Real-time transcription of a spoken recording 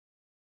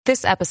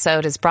This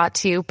episode is brought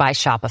to you by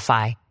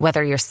Shopify.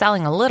 Whether you're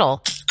selling a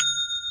little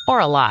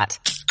or a lot,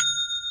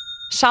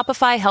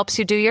 Shopify helps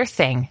you do your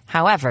thing,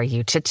 however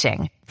you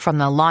cha-ching. From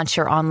the launch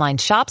your online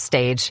shop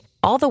stage,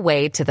 all the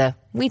way to the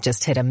we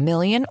just hit 1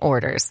 million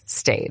orders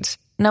stage.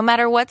 No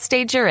matter what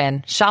stage you're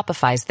in,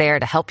 Shopify's there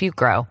to help you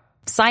grow.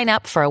 Sign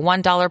up for a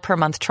 $1 per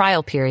month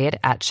trial period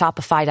at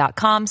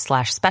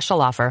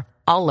shopify.com/special offer,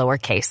 all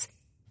lowercase.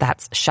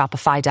 That's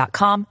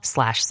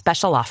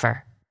shopify.com/special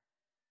offer.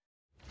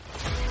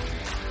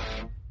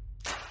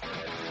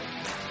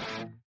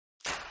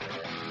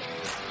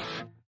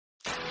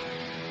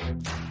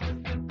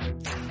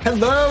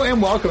 Hello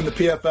and welcome to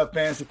PFF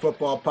Fantasy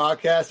Football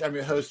Podcast. I'm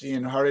your host,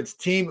 Ian Hartitz.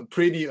 Team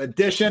Preview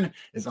Edition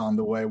is on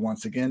the way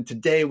once again.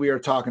 Today we are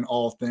talking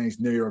all things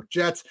New York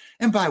Jets.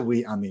 And by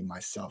we, I mean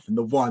myself and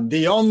the one,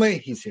 the only.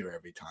 He's here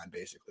every time,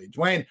 basically.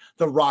 Dwayne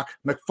 "The Rock"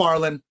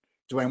 McFarland.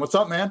 Dwayne, what's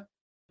up, man?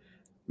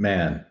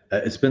 Man,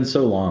 it's been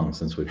so long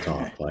since we've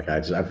talked.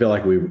 I feel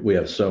like we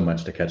have so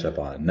much to catch up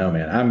on. No,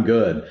 man, I'm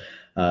good.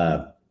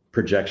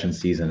 Projection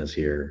season is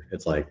here.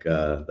 It's like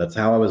that's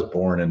how I was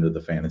born into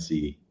the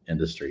fantasy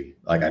industry.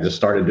 Like I just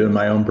started doing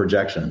my own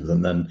projections,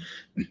 and then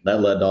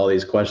that led to all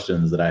these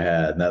questions that I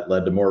had, and that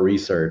led to more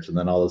research, and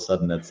then all of a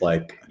sudden it's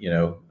like,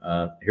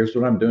 here's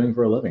what I'm doing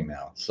for a living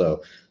now.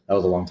 So that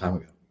was a long time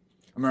ago.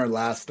 I remember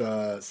last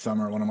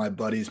summer, one of my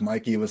buddies,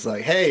 Mikey, was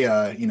like, hey,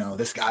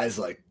 this guy's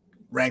like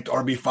ranked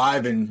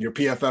RB5 in your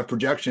PFF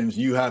projections.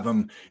 You have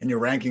him in your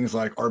rankings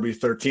like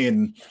RB13.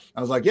 And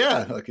I was like,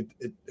 yeah, like it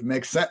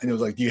makes sense. And it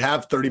was like, do you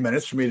have 30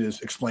 minutes for me to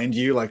just explain to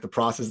you like the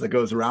process that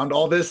goes around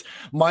all this,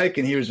 Mike?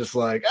 And he was just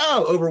like,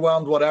 oh,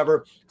 overwhelmed,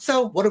 whatever.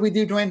 So what do we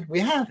do, Dwayne? We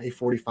have a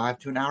 45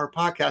 to an hour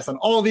podcast on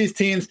all these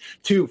teams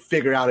to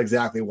figure out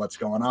exactly what's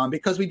going on,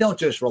 because we don't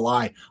just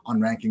rely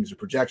on rankings or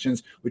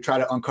projections. We try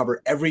to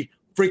uncover every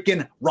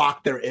freaking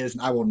rock there is.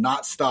 And I will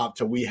not stop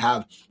till we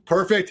have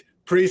perfect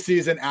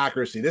preseason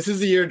accuracy. This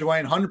is the year,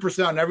 Dwayne,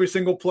 100% on every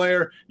single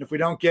player. And if we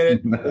don't get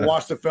it, we'll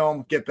watch the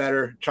film, get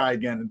better, try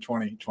again in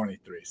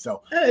 2023.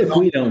 So if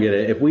we don't get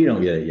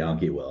it,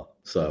 Yankee will.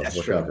 So that's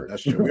we're true. covered.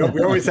 That's true.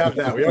 We always have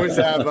that. We always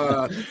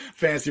have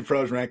Fantasy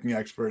Pros ranking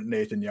expert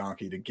Nathan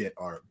Yankee to get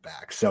our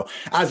back. So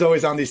as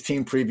always on these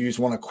team previews,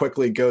 want to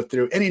quickly go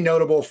through any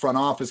notable front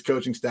office,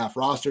 coaching staff,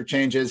 roster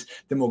changes.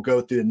 Then we'll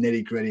go through the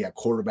nitty gritty at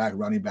quarterback,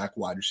 running back,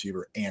 wide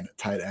receiver, and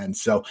tight end.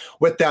 So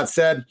with that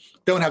said,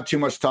 don't have too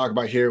much to talk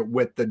about here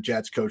with the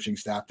Jets coaching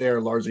staff. They're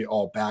largely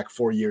all back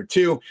for year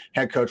two.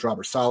 Head coach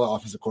Robert Saleh,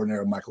 offensive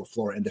coordinator Michael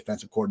LaFleur, and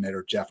defensive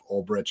coordinator Jeff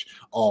Ulbrich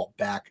all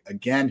back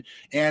again.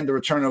 And the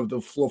return of the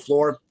LaFleur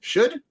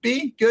should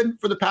be good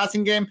for the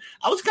passing game.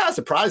 I was kind of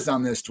surprised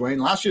on this,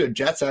 Dwayne. Last year, the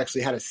Jets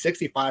actually had a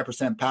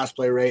 65% pass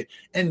play rate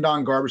in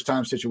non-garbage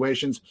time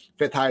situations,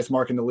 fifth highest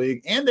mark in the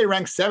league, and they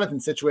ranked seventh in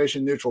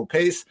situation neutral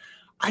pace.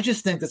 I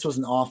just think this was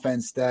an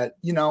offense that,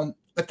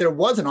 if there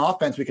was an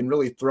offense we can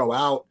really throw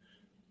out,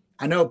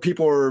 I know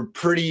people are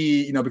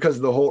pretty, because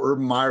of the whole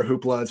Urban Meyer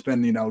hoopla, it's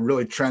been,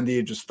 really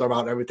trendy, just throw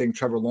out everything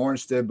Trevor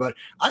Lawrence did. But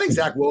I think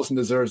Zach Wilson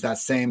deserves that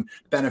same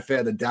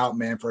benefit of the doubt,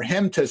 man. For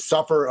him to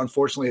suffer,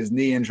 unfortunately, his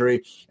knee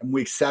injury in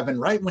week 7,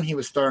 right when he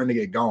was starting to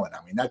get going. I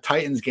mean, that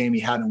Titans game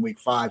he had in week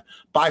 5,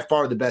 by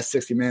far the best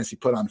 60 minutes he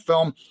put on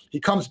film. He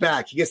comes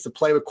back. He gets to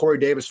play with Corey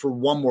Davis for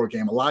one more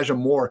game, Elijah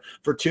Moore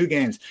for 2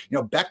 games.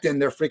 Becton,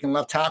 their freaking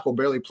left tackle,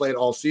 barely played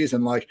all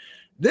season.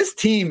 This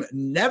team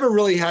never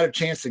really had a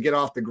chance to get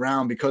off the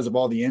ground because of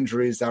all the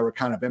injuries that were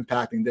kind of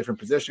impacting different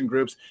position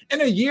groups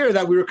in a year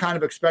that we were kind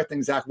of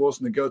expecting Zach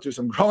Wilson to go through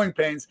some growing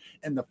pains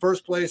in the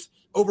first place.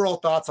 Overall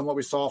thoughts on what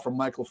we saw from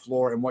Michael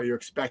LaFleur and what you're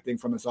expecting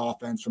from this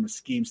offense from a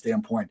scheme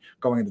standpoint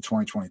going into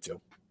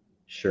 2022?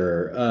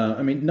 Sure.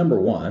 Number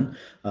one,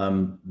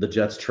 the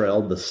Jets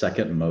trailed the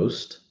second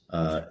most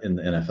in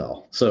the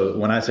NFL. So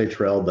when I say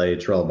trailed, they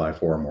trailed by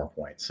 4 or more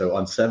points. So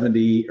on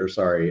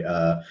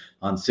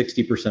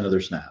 60% of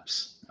their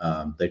snaps,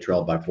 they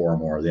trailed by 4 or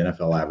more. The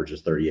NFL average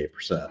is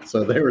 38%.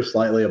 So they were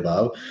slightly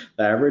above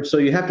the average. So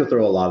you have to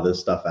throw a lot of this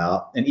stuff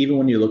out. And even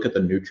when you look at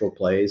the neutral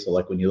plays, so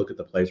like when you look at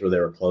the plays where they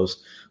were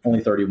close, only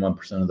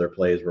 31% of their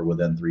plays were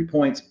within 3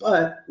 points.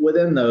 But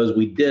within those,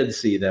 we did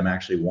see them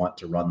actually want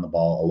to run the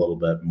ball a little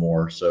bit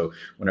more. So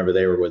whenever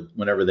they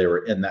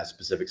were in that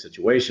specific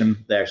situation,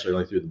 they actually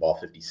only threw the ball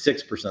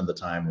 56% of the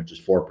time, which is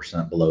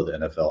 4% below the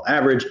NFL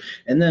average.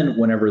 And then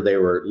whenever they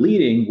were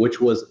leading,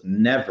 which was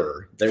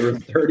never, they were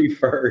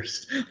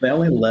 31st. They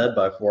only led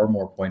by 4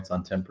 more points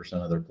on 10%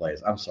 of their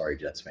plays. I'm sorry,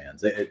 Jets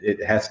fans.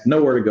 It has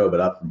nowhere to go but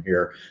up from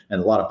here,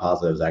 and a lot of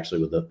positives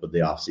actually with the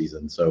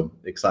offseason. So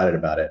excited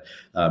about it.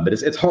 But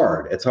it's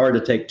hard. It's hard to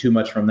take too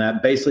much from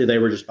that. Basically, they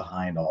were just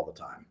behind all the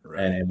time.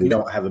 Right. And we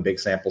don't have a big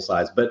sample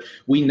size, but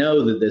we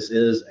know that this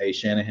is a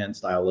Shanahan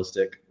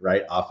stylistic,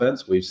 right,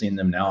 offense. We've seen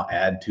them now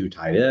add 2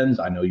 tight ends.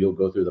 I know you'll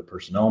go through the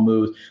personnel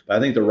moves, but I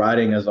think the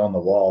writing is on the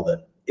wall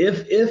that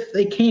if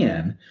they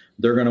can,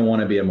 they're going to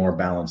want to be a more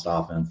balanced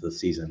offense this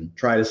season.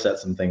 Try to set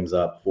some things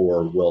up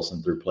for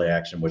Wilson through play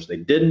action, which they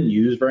didn't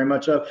use very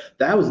much of.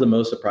 That was the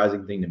most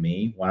surprising thing to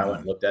me when I went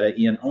and looked at it.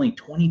 Ian, only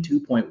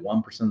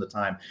 22.1% of the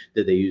time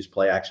did they use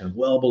play action,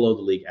 well below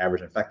the league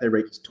average. In fact, they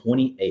ranked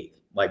 28th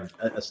like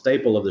a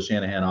staple of the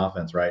Shanahan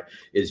offense, right,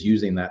 is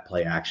using that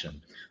play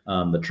action.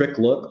 The trick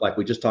look, like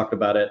we just talked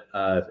about it,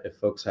 if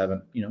folks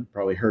haven't,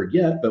 probably heard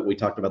yet, but we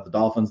talked about the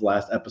Dolphins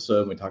last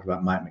episode. We talked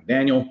about Mike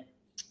McDaniel,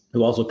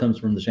 who also comes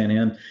from the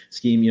Shanahan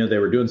scheme. They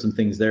were doing some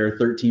things there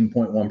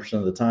 13.1%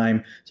 of the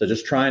time. So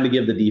just trying to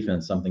give the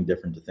defense something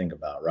different to think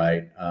about,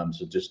 right?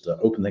 So just to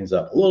open things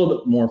up a little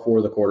bit more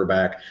for the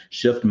quarterback.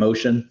 Shift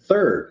motion,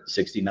 third,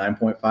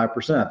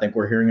 69.5%. I think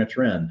we're hearing a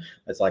trend.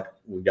 It's like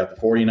we've got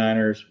the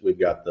 49ers, we've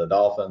got the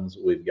Dolphins,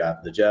 we've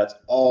got the Jets,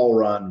 all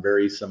run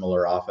very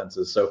similar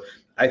offenses. So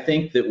I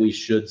think that we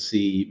should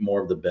see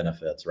more of the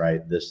benefits,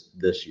 right,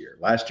 this year.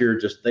 Last year,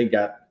 just they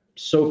got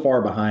so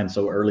far behind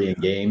so early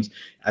in games.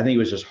 I think it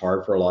was just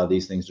hard for a lot of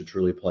these things to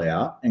truly play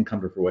out and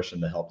come to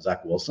fruition to help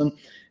Zach Wilson.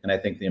 And I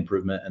think the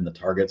improvement in the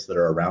targets that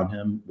are around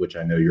him, which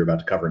I know you're about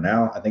to cover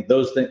now, I think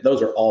those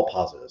are all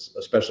positives,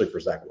 especially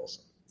for Zach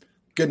Wilson.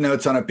 Good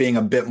notes on it being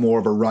a bit more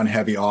of a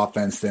run-heavy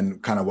offense than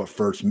kind of what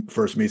first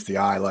meets the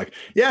eye. Like,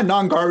 yeah,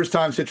 non-garbage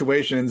time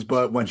situations,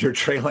 but when you're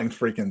trailing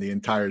freaking the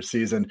entire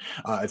season,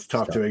 it's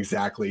tough to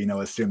exactly,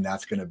 assume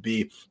that's going to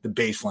be the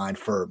baseline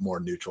for more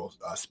neutral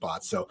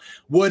spots. So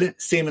Wood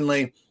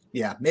seemingly,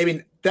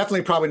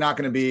 definitely probably not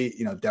going to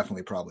be,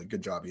 probably,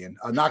 good job, Ian,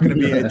 not going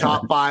to be a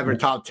top 5 or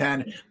top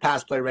 10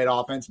 pass play rate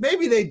offense.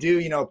 Maybe they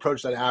do,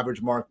 approach that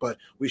average mark, but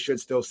we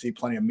should still see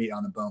plenty of meat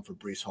on the bone for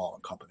Breece Hall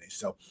and company.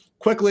 So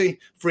quickly,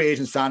 free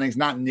agent signings,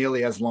 not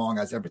nearly as long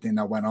as everything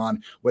that went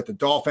on with the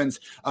Dolphins.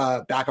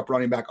 Backup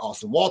running back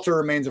Austin Walter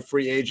remains a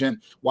free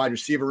agent. Wide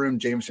receiver room,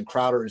 Jamison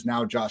Crowder is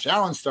now Josh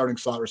Allen's starting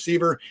slot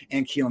receiver,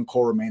 and Keelan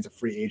Cole remains a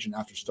free agent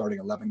after starting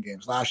 11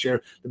 games last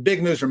year. The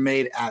big moves were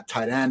made at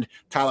tight end.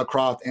 Tyler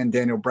Kroft and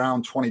Daniel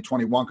Brown,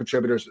 2021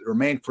 contributors,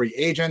 remain free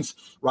agents.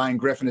 Ryan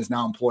Griffin is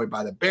now employed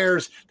by the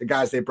Bears. The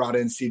guys they brought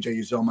in, CJ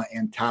Uzomah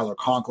and Tyler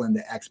Conklin,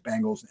 the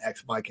ex-Bengals and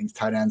ex-Vikings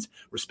tight ends,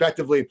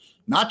 respectively.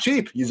 Not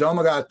cheap.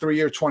 Uzomah got a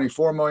 3-year,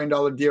 $24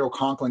 million deal.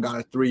 Conklin got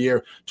a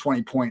 3-year,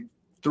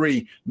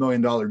 $20.3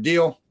 million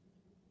deal.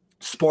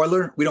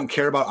 Spoiler, we don't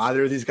care about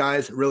either of these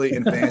guys really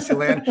in fantasy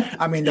land.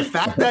 I mean, the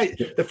fact that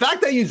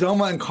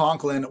Uzomah and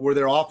Conklin were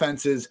their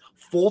offense's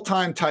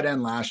full-time tight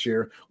end last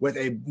year with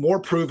a more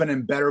proven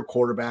and better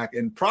quarterback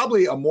and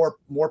probably a more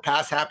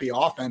pass-happy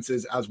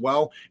offenses as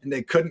well, and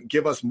they couldn't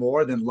give us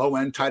more than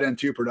low-end tight end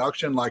 2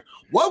 production. Like,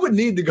 what would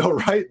need to go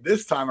right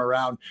this time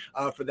around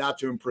for that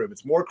to improve?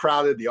 It's more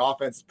crowded. The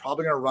offense is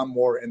probably going to run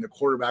more, and the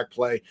quarterback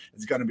play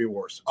is going to be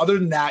worse. Other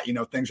than that,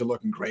 things are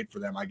looking great for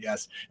them, I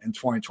guess, in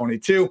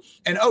 2022.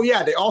 And,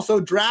 they also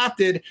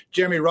drafted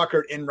Jeremy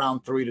Ruckert in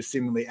round 3 to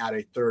seemingly add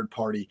a third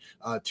party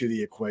to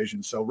the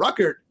equation. So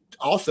Ruckert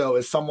also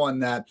is someone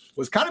that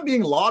was kind of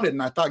being lauded,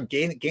 and I thought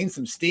gained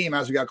some steam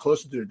as we got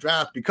closer to the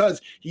draft because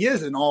he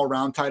is an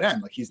all-around tight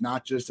end. Like, he's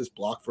not just this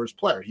block first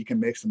player. He can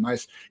make some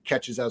nice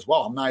catches as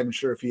well. I'm not even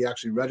sure if he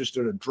actually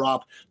registered a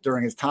drop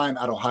during his time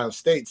at Ohio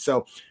State.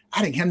 So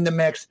adding him in the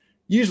mix.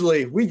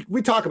 Usually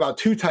we talk about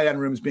 2 tight end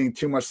rooms being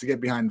too much to get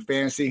behind in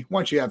fantasy.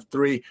 Once you have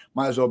 3,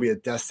 might as well be a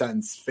death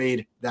sentence,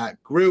 fade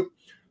that group.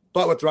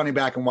 But with running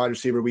back and wide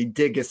receiver, we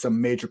did get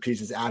some major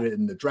pieces added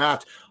in the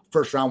draft.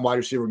 First round wide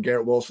receiver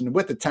Garrett Wilson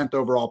with the 10th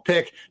overall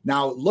pick.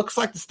 Now looks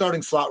like the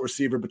starting slot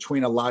receiver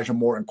between Elijah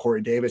Moore and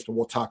Corey Davis, but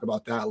we'll talk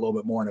about that a little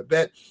bit more in a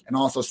bit. And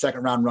also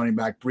second round running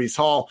back Breece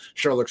Hall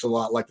sure looks a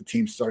lot like the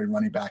team's starting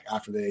running back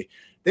after they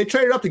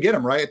traded up to get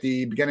him, right, at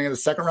the beginning of the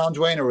second round,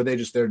 Dwayne, or were they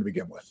just there to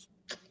begin with?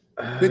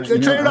 They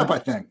traded up, I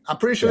think. I'm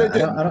pretty sure they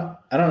did. I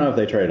don't know if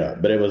they traded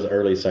up, but it was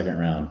early second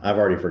round. I've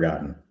already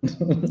forgotten.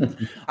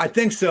 I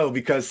think so,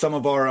 because some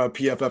of our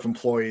PFF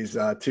employees,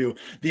 to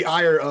the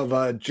ire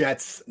of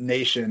Jets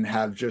Nation,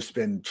 have just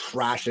been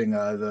trashing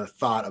the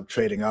thought of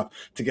trading up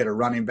to get a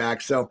running back.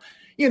 So,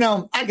 we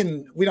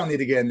don't need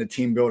to get into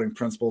team building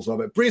principles of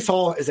it. Breece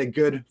Hall is a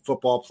good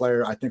football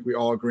player. I think we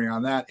all agree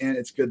on that. And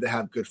it's good to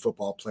have good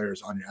football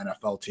players on your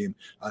NFL team.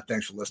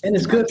 Thanks for listening. And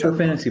it's good for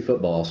fantasy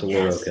football, so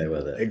we're okay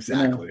with it.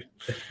 Exactly.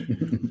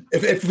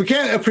 If we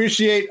can't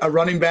appreciate a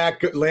running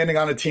back landing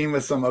on a team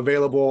with some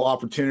available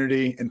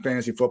opportunity in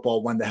fantasy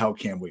football, when the hell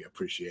can we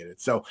appreciate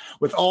it? So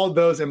with all of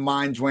those in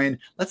mind, Dwayne,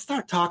 let's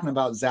start talking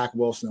about Zach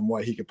Wilson and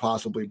what he could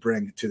possibly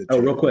bring to the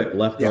team. Real quick,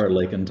 left guard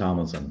Laken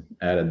Tomlinson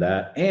added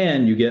that.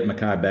 And you get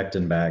Mekhi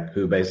Becton back,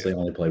 who basically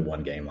only played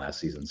 1 game last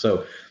season.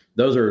 So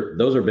those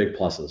are big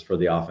pluses for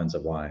the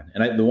offensive line.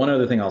 And the one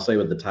other thing I'll say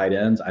with the tight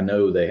ends, I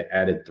know they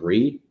added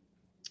 3,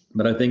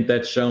 but I think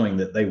that's showing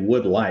that they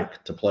would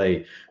like to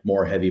play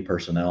more heavy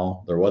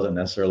personnel. There wasn't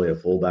necessarily a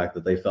fullback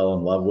that they fell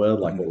in love with,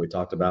 like what we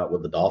talked about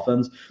with the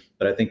Dolphins,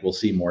 but I think we'll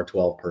see more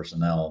 12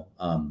 personnel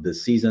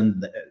this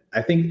season.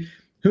 I think,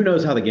 who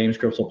knows how the game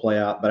scripts will play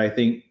out, but I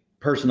think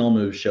personnel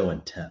moves show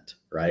intent,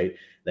 right?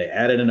 They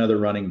added another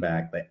running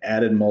back. They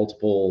added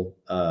multiple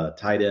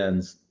tight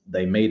ends.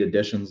 They made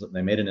additions.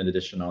 They made an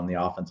addition on the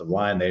offensive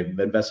line. They've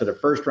invested a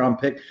first-round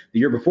pick the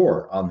year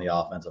before on the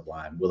offensive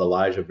line with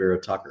Elijah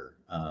Vera-Tucker.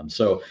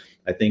 So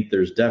I think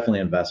there's definitely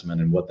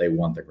investment in what they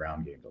want the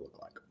ground game to look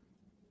like.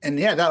 And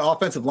yeah, that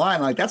offensive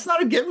line, like that's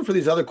not a given for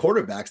these other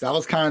quarterbacks. That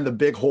was kind of the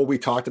big hole we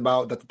talked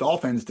about that the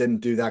Dolphins didn't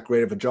do that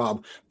great of a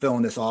job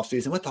filling this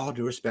offseason, with all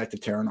due respect to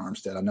Terron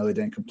Armstead. I know they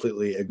didn't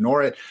completely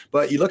ignore it,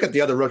 but you look at the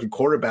other rookie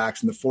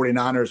quarterbacks in the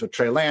 49ers with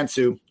Trey Lance,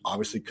 who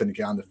obviously couldn't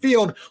get on the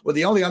field, were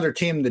the only other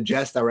team, the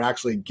Jets, that were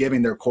actually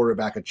giving their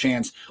quarterback a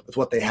chance with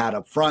what they had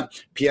up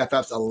front.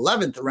 PFF's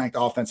 11th ranked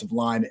offensive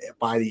line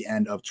by the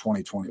end of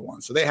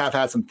 2021. So they have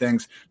had some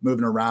things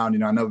moving around. You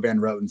know, I know Van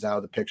Roten's out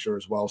of the picture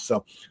as well.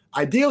 So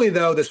ideally,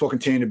 though, this will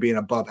continue to be an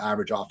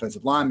above-average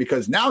offensive line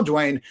because now,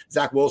 Dwayne,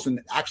 Zach Wilson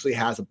actually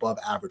has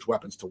above-average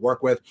weapons to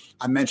work with.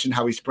 I mentioned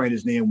how he sprained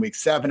his knee in week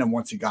 7, and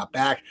once he got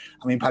back,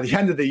 I mean, by the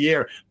end of the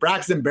year,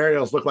 Braxton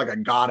Berrios looked like a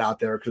god out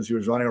there because he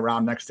was running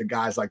around next to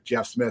guys like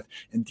Jeff Smith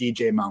and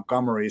DJ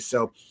Montgomery.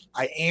 So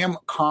I am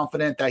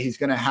confident that he's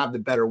going to have the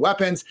better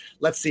weapons.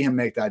 Let's see him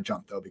make that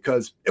jump, though,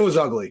 because it was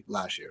ugly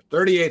last year.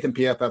 38th in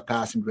PFF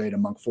passing grade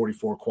among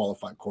 44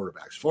 qualified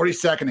quarterbacks,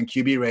 42nd in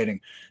QB rating,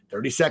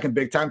 32nd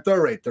big-time throw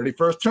rate,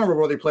 31st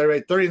turnover-worthy play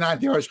rate,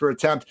 39th yards per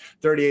attempt,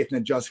 38th in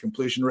adjusted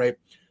completion rate.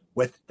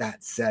 With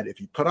that said,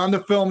 if you put on the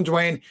film,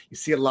 Dwayne, you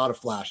see a lot of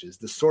flashes.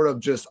 This sort of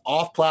just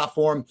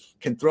off-platform,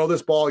 can throw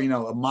this ball, you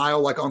know, a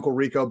mile like Uncle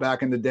Rico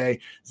back in the day.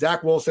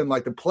 Zach Wilson,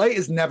 like the play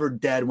is never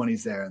dead when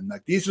he's there. And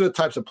like these are the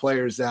types of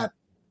players that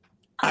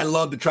I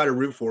love to try to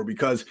root for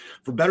because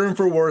for better and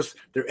for worse,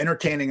 they're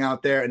entertaining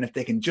out there. And if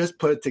they can just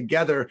put it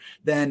together,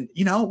 then,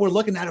 you know, we're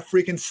looking at a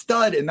freaking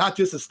stud, and not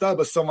just a stud,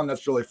 but someone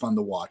that's really fun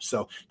to watch.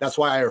 So that's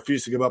why I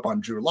refuse to give up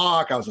on Drew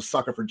Lock. I was a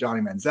sucker for Johnny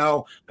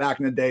Manziel back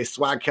in the day,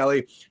 Swag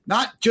Kelly,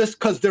 not just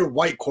because they're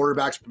white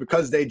quarterbacks, but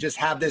because they just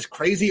have this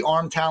crazy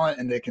arm talent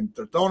and they're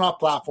throwing off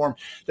platform.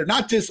 They're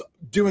not just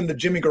doing the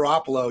Jimmy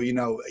Garoppolo,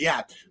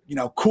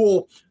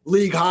 cool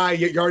league high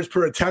yards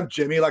per attempt,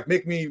 Jimmy, like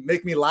make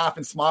me laugh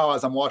and smile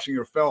as I'm watching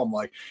your film.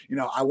 Like,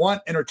 I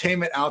want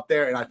entertainment out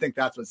there. And I think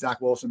that's what Zach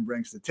Wilson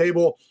brings to the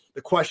table.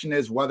 The question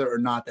is whether or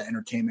not the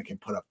entertainment can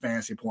put up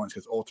fantasy points,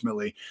 because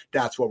ultimately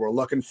that's what we're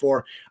looking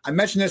for. I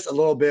mentioned this a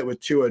little bit with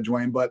Tua,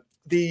 Dwayne, but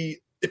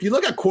if you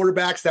look at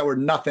quarterbacks that were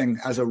nothing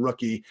as a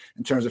rookie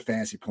in terms of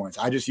fantasy points,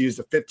 I just used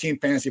the 15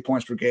 fantasy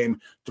points per game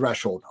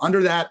threshold.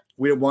 Under that,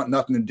 we want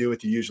nothing to do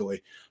with you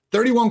usually.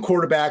 31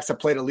 quarterbacks have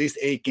played at least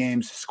 8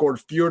 games, scored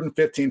fewer than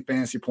 15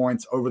 fantasy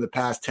points over the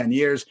past 10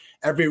 years.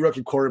 Every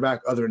rookie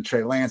quarterback other than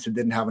Trey Lance, who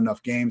didn't have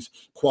enough games,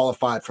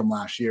 qualified from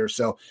last year.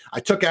 So I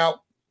took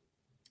out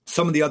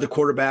some of the other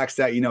quarterbacks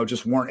that,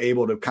 just weren't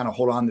able to kind of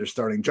hold on to their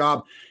starting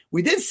job.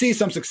 We did see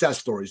some success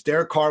stories.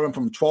 Derek Carr went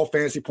from 12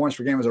 fantasy points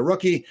per game as a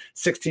rookie,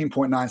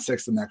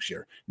 16.96 the next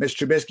year. Mitch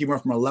Trubisky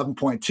went from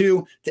 11.2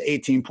 to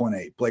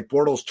 18.8. Blake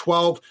Bortles,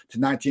 12 to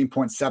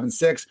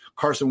 19.76.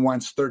 Carson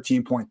Wentz,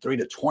 13.3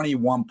 to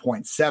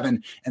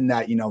 21.7 in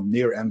that,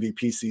 near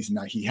MVP season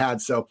that he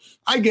had. So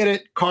I get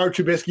it. Carr,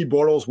 Trubisky,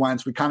 Bortles,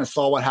 Wentz. We kind of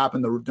saw what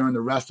happened during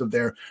the rest of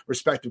their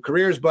respective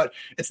careers, but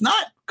it's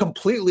not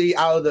completely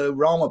out of the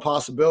realm of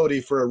possibility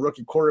for a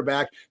rookie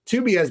quarterback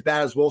to be as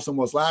bad as Wilson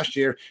was last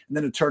year, and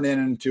then to turn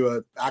into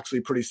a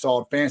actually pretty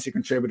solid fantasy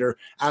contributor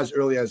as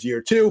early as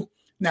year 2.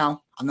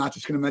 Now, I'm not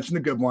just going to mention the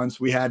good ones.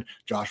 We had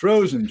Josh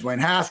Rosen, Dwayne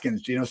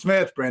Haskins, Geno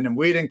Smith, Brandon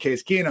Weeden,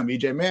 Case Keenum,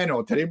 EJ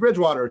Manuel, Teddy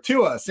Bridgewater,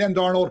 Tua, Sam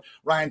Darnold,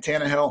 Ryan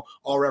Tannehill,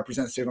 all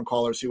represent signal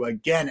callers who,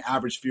 again,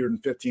 averaged fewer than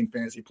 15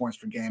 fantasy points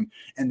per game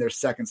in their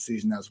second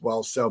season as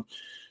well. So,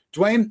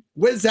 Dwayne,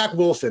 with Zach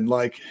Wilson,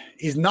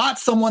 he's not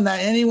someone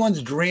that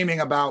anyone's dreaming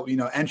about,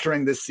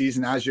 entering this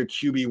season as your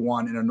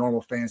QB1 in a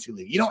normal fantasy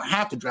league. You don't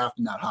have to draft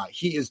him that high.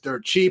 He is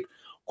dirt cheap.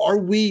 Are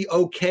we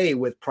okay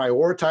with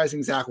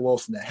prioritizing Zach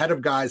Wilson ahead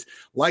of guys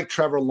like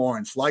Trevor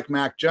Lawrence, like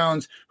Mac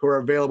Jones, who are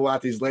available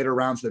at these later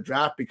rounds of the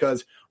draft?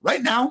 Because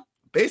right now,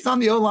 based on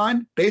the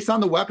O-line, based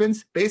on the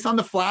weapons, based on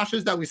the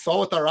flashes that we saw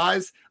with our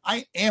eyes,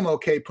 I am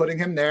okay putting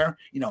him there,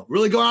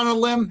 really going on a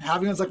limb,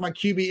 having him as my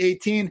QB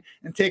 18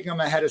 and taking him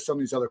ahead of some of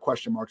these other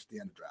question marks at the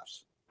end of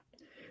drafts.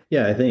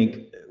 Yeah, I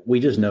think we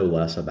just know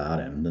less about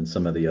him than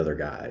some of the other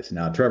guys.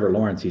 Now, Trevor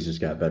Lawrence, he's just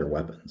got better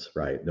weapons,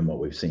 right, than what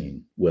we've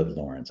seen with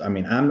Lawrence. I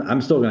mean,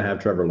 I'm still going to have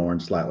Trevor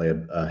Lawrence slightly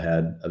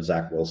ahead of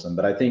Zach Wilson,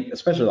 but I think,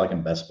 especially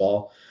in best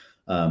ball,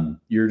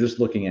 you're just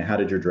looking at how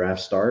did your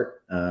draft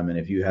start, and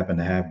if you happen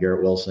to have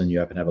Garrett Wilson, you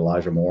happen to have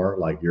Elijah Moore,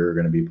 you're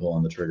going to be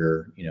pulling the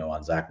trigger,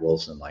 on Zach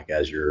Wilson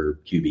as your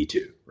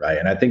QB2, right?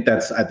 And I think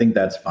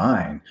that's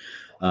fine.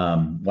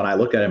 When I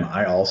look at him,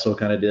 I also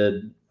kind of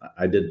did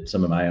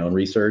some of my own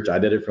research. I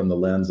did it from the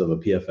lens of a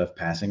PFF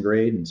passing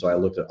grade. And so I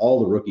looked at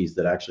all the rookies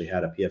that actually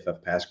had a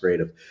PFF pass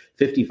grade of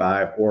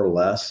 55 or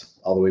less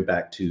all the way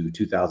back to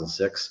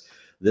 2006.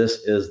 This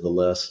is the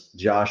list: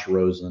 Josh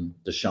Rosen,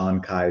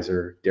 Deshaun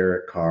Kaiser,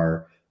 Derek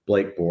Carr,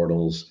 Blake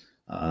Bortles.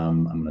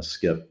 I'm going to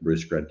skip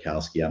Bruce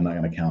Gradkowski. I'm not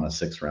going to count a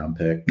 6th-round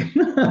pick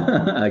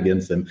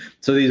against him.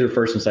 So these are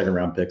 1st and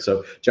 2nd-round picks.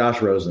 So Josh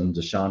Rosen,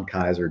 Deshaun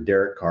Kaiser,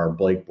 Derek Carr,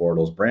 Blake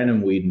Bortles,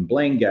 Brandon Weeden,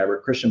 Blaine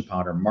Gabbert, Christian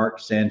Ponder, Mark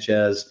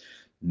Sanchez,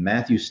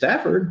 Matthew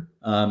Stafford,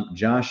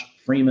 Josh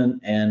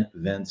Freeman, and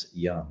Vince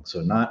Young.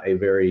 So not a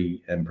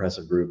very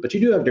impressive group. But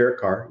you do have Derek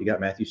Carr. You got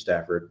Matthew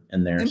Stafford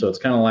in there. And so it's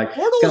kind of like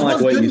Bortles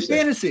was what good you in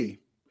fantasy.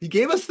 He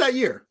gave us that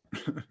year.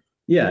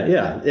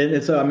 Yeah.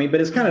 And so, I mean,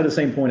 but it's kind of the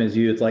same point as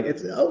you. It's like,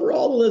 it's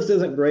overall the list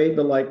isn't great,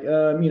 but like,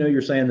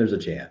 you're saying there's a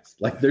chance.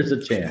 Like, there's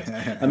a chance.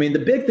 I mean, the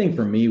big thing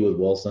for me with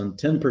Wilson,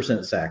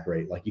 10% sack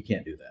rate, like, you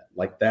can't do that.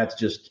 Like, that's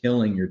just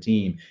killing your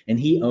team. And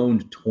he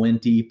owned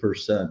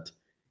 20%.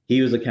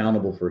 He was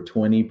accountable for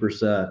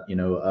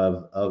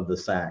 20%, of the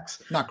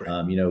sacks. Not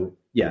great.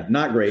 Yeah,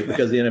 not great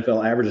because the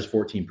NFL average is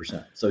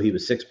 14%. So he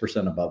was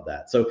 6% above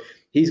that. So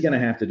he's going to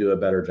have to do a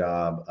better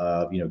job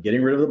of,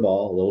 getting rid of the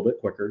ball a little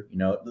bit quicker.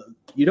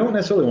 You don't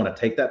necessarily want to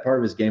take that part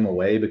of his game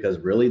away because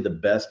really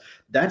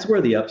that's where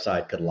the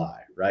upside could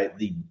lie, right?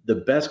 The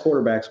best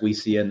quarterbacks we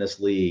see in this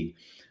league,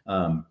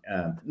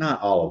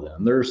 not all of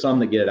them. There are some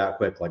that get it out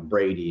quick, like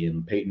Brady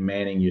and Peyton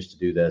Manning used to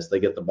do this. They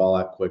get the ball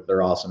out quick.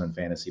 They're awesome in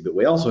fantasy. But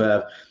we also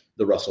have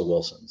the Russell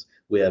Wilsons.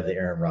 We have the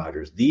Aaron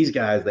Rodgers. These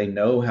guys, they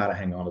know how to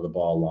hang on to the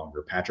ball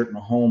longer. Patrick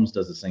Mahomes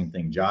does the same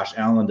thing. Josh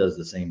Allen does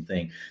the same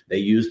thing. They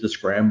use the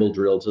scramble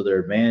drill to their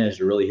advantage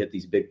to really hit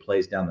these big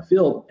plays down the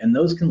field, and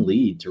those can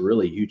lead to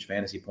really huge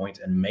fantasy points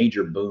and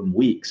major boom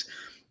weeks.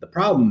 The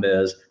problem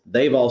is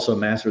they've also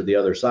mastered the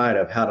other side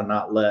of how to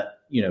not let,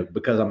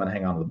 because I'm going to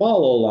hang on to the ball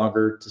a little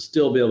longer, to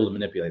still be able to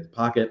manipulate the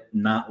pocket,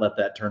 not let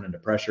that turn into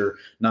pressure,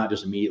 not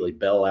just immediately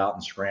bail out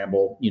and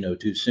scramble,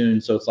 too soon.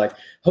 So it's like,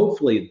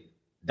 hopefully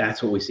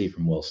that's what we see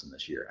from Wilson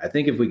this year. I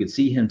think if we could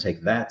see him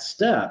take that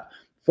step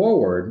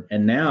forward,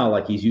 and now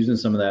like he's using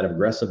some of that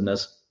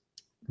aggressiveness,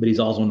 but he's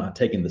also not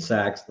taking the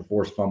sacks, the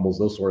forced fumbles,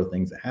 those sort of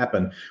things that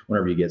happen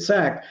whenever you get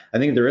sacked, I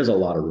think there is a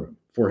lot of room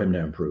for him to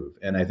improve.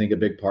 And I think a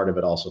big part of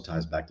it also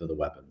ties back to the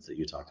weapons that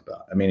you talked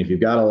about. I mean, if you've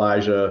got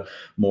Elijah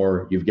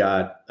Moore, you've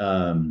got,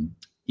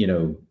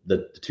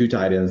 the two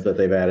tight ends that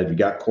they've added, you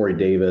got Corey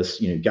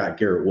Davis, you got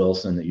Garrett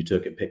Wilson that you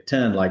took at pick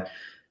 10. Like,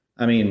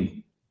 I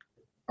mean,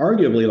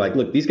 arguably, like,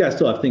 look, these guys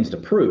still have things to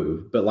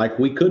prove, but like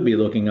we could be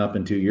looking up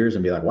in 2 years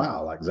and be like,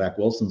 wow, like Zach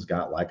Wilson's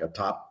got like a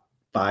top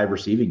 5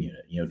 receiving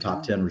unit,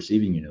 top 10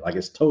 receiving unit. Like,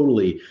 it's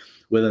totally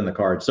within the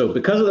cards. So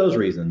because of those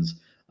reasons,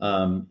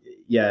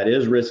 it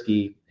is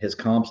risky. His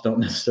comps don't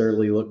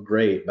necessarily look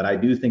great, but I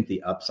do think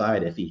the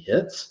upside, if he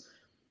hits,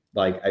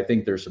 like, I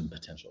think there's some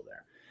potential there.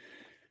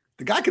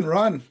 The guy can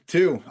run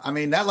too. I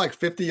mean, that like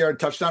 50-yard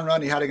touchdown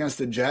run he had against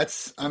the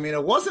Jets, I mean,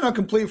 it wasn't a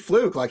complete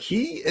fluke. Like,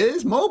 he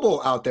is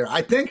mobile out there,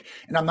 I think.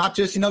 And I'm not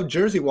just,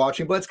 jersey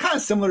watching, but it's kind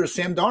of similar to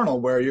Sam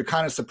Darnold, where you're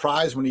kind of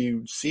surprised when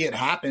you see it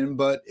happen,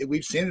 but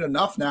we've seen it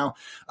enough now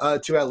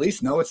to at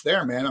least know it's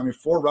there, man. I mean,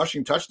 4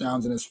 rushing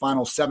touchdowns in his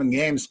final 7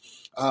 games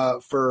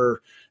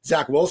for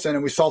Zach Wilson.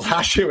 And we saw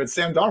last year with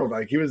Sam Darnold,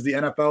 like, he was the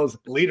NFL's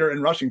leader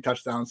in rushing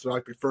touchdowns for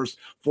like the first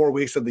 4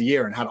 weeks of the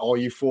year, and had all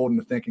you fooled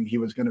into thinking he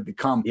was going to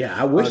become. Yeah,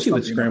 I wish he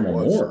would scramble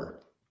more,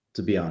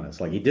 to be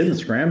honest. Like, he didn't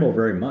scramble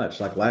very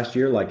much. Like last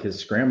year, like his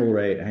scramble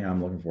rate, hang on,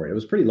 I'm looking for it. It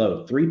was pretty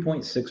low,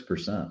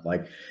 3.6%.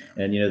 Like,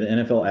 and the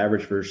NFL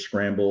average for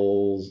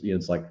scrambles,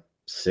 it's like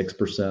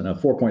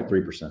 6%,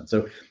 4.3%.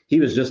 So he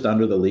was just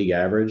under the league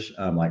average.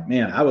 Like,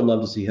 man, I would love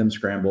to see him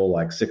scramble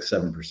like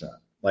 6-7%.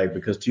 Like,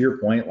 because to your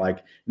point,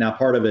 like, now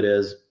part of it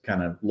is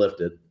kind of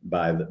lifted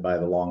by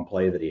the long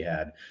play that he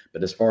had.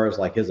 But as far as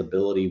like his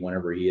ability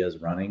whenever he is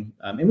running,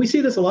 and we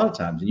see this a lot of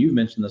times, and you've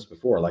mentioned this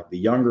before, like the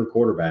younger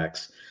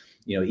quarterbacks,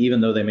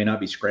 even though they may not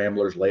be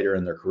scramblers later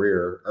in their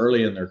career,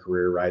 early in their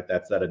career, right?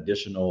 That's that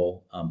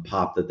additional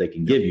pop that they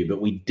can give you.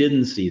 But we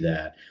didn't see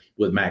that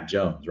with Mac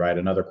Jones, right?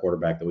 Another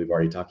quarterback that we've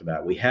already talked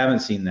about. We haven't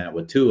seen that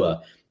with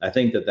Tua. I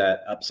think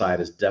that upside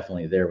is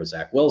definitely there with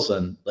Zach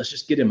Wilson. Let's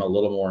just get him a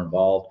little more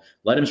involved,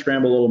 let him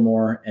scramble a little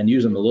more, and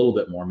use him a little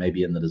bit more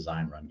maybe in the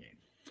design run game.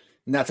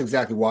 And that's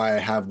exactly why I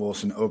have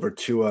Wilson over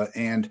Tua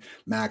and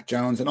Mac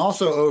Jones, and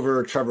also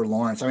over Trevor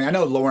Lawrence. I mean, I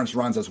know Lawrence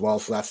runs as well,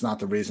 so that's not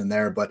the reason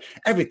there, but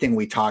everything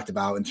we talked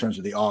about in terms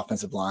of the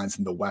offensive lines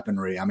and the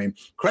weaponry, I mean,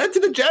 credit to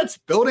the Jets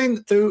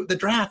building through the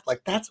draft.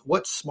 Like, that's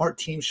what smart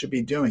teams should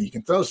be doing. You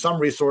can throw some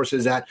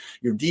resources at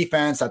your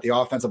defense, at the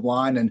offensive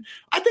line, and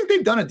I think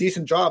they've done a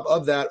decent job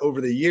of that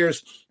over the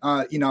years.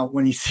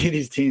 When you see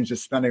these teams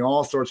just spending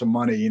all sorts of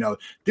money,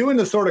 doing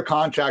the sort of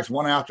contracts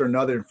one after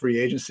another in free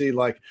agency,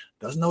 like,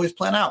 doesn't always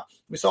plan out.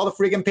 We saw the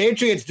freaking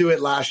Patriots do it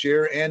last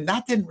year, and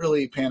that didn't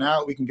really pan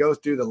out. We can go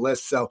through the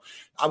list. So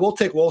I will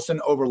take Wilson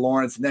over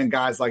Lawrence, and then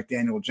guys like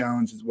Daniel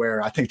Jones is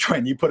where I think,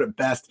 Trent, you put it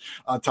best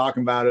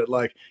talking about it.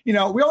 Like, we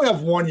only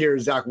have 1 year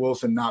of Zach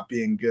Wilson not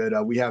being good.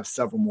 We have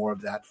several more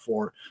of that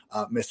for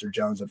Mr.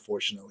 Jones,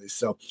 unfortunately.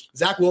 So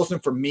Zach Wilson,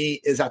 for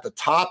me, is at the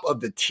top of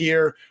the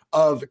tier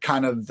of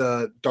kind of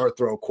the dart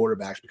throw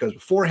quarterbacks, because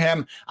before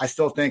him, I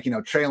still think,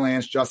 Trey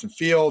Lance, Justin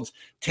Fields,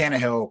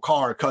 Tannehill,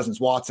 Carr,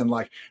 Cousins, Watson,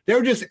 like,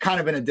 they're just kind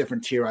of in a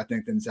different tier, I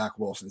think, than Zach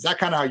Wilson. Is that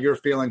kind of how you're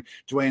feeling,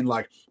 Dwayne?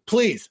 Like,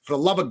 please, for the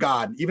love of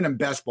God, even in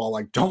best ball,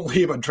 like, don't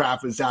leave a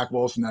draft with Zach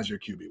Wilson as your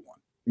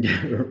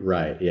QB1.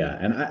 Right. Yeah.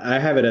 And I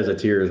have it as a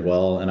tier as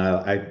well. And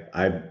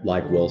I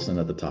like Wilson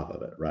at the top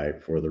of it,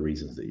 right, for the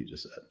reasons that you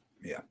just said.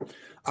 Yeah.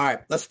 All right.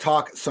 Let's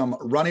talk some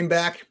running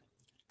back.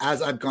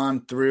 As I've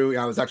gone through,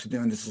 I was actually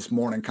doing this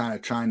morning, kind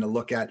of trying to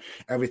look at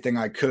everything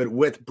I could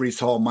with Breece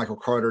Hall, Michael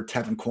Carter,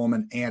 Tevin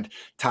Coleman, and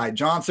Ty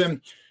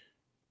Johnson.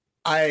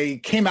 I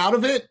came out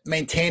of it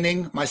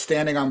maintaining my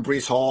standing on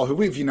Breece Hall, who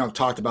we've,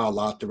 talked about a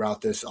lot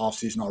throughout this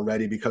offseason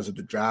already because of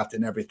the draft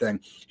and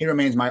everything. He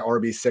remains my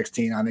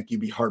RB16. I think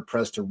you'd be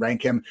hard-pressed to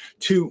rank him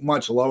too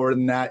much lower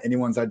than that.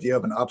 Anyone's idea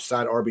of an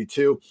upside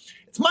RB2.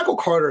 It's Michael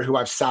Carter who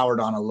I've soured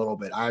on a little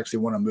bit. I actually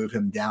want to move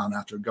him down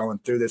after going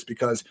through this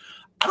because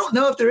I don't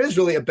know if there is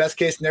really a best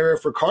case scenario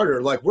for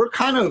Carter. Like, we're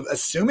kind of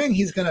assuming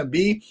he's going to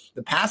be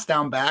the pass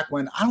down back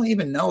when I don't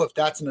even know if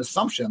that's an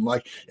assumption.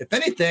 Like, if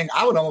anything,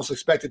 I would almost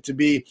expect it to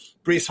be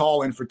Breece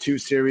Hall in for 2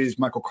 series,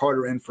 Michael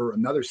Carter in for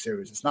another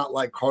series. It's not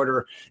like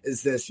Carter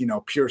is this,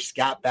 pure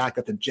scat back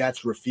that the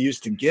Jets refuse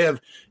to give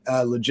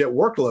a legit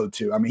workload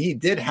to. I mean, he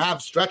did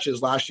have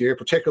stretches last year,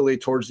 particularly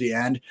towards the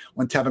end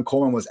when Tevin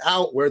Coleman was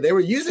out, where they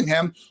were using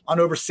him on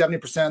over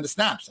 70% of the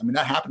snaps. I mean,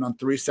 that happened on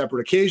 3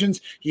 separate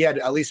occasions. He had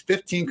at least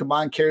 15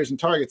 combined carries and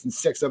targets in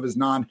 6 of his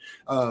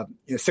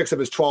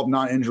 12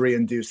 non-injury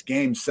induced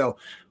games. So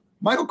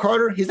Michael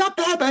Carter, he's not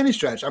bad by any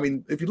stretch. I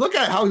mean, if you look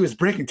at how he was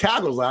breaking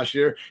tackles last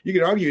year, you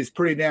could argue he's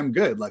pretty damn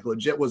good. Like,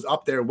 legit was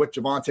up there with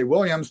Javonte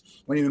Williams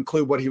when you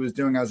include what he was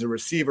doing as a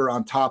receiver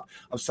on top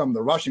of some of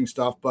the rushing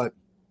stuff. But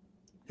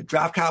the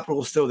draft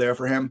capital is still there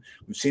for him.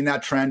 We've seen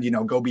that trend,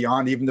 go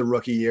beyond even the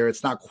rookie year.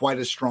 It's not quite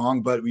as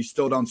strong, but we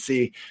still don't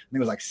see, I think it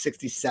was like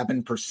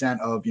 67%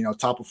 of,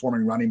 top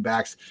performing running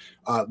backs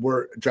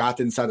were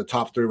drafted inside the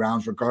top 3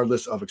 rounds,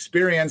 regardless of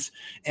experience.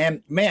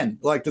 And man,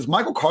 like, does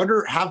Michael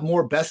Carter have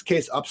more best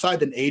case upside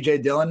than A.J.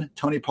 Dillon,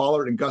 Tony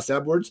Pollard, and Gus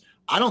Edwards?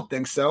 I don't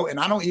think so. And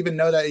I don't even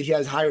know that he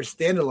has higher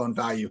standalone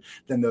value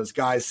than those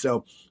guys.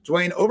 So,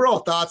 Dwayne, overall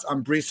thoughts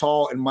on Breece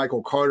Hall and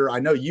Michael Carter? I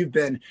know you've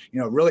been,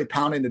 really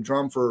pounding the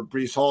drum for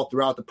Breece Hall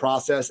throughout the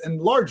process,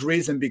 and large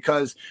reason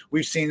because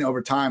we've seen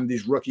over time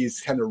these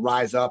rookies tend to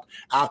rise up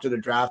after the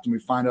draft and we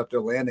find out their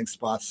landing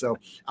spots. So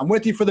I'm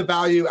with you for the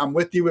value. I'm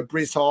with you with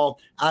Breece Hall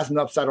as an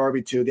upside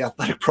RB2. The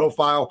athletic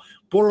profile,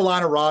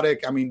 borderline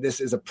erotic. I mean, this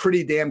is a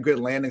pretty damn good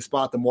landing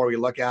spot the more we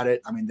look at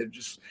it. I mean, they're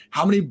just,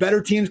 how many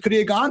better teams could he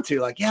have gone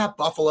to? Like, yeah,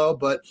 Buffalo,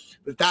 but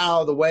with that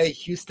out of the way,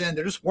 Houston,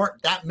 there just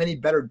weren't that many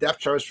better depth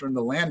charts for him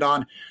to land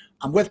on.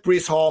 I'm with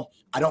Breece Hall.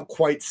 I don't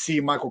quite see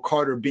Michael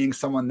Carter being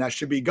someone that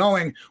should be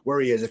going where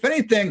he is. If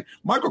anything,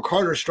 Michael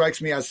Carter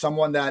strikes me as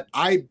someone that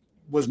I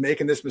was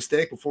making this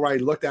mistake before I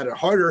looked at it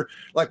harder.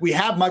 Like, we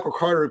have Michael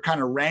Carter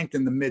kind of ranked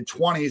in the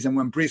mid-20s, and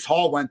when Breece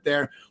Hall went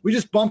there, we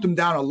just bumped him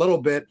down a little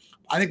bit.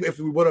 I think if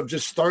we would have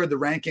just started the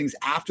rankings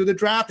after the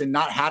draft and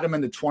not had him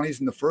in the 20s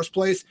in the first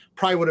place,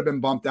 probably would have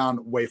been bumped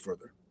down way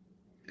further.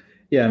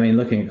 Yeah, I mean,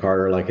 looking at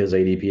Carter, like, his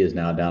ADP is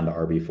now down to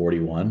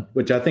RB41,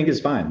 which I think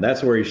is fine.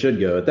 That's where he should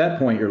go. At that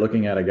point, you're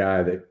looking at a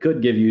guy that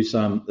could give you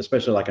some,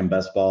 especially like in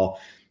best ball,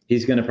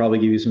 he's going to probably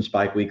give you some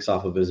spike weeks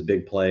off of his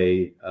big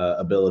play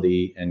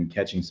ability and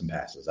catching some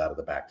passes out of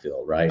the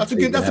backfield, right? That's a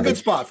good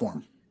spot for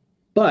him.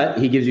 But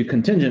he gives you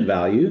contingent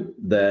value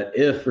that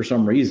if for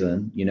some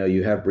reason,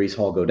 you have Breece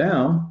Hall go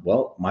down,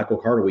 well, Michael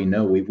Carter, we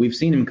know we've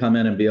seen him come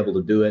in and be able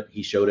to do it.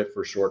 He showed it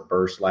for short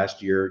bursts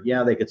last year.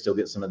 Yeah, they could still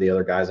get some of the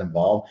other guys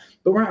involved,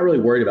 but we're not really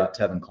worried about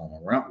Tevin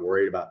Coleman. We're not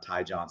worried about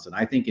Ty Johnson.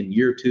 I think in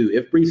year 2,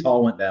 if Breece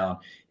Hall went down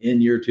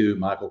in year 2,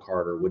 Michael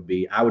Carter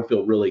I would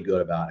feel really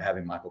good about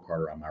having Michael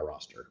Carter on my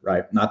roster,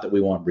 right? Not that we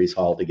want Breece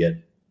Hall to get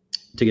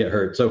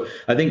hurt. So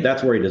I think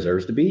that's where he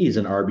deserves to be. He's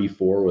an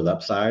RB4 with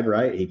upside,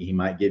 right? He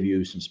might give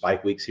you some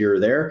spike weeks here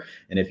or there.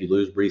 And if you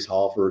lose Breece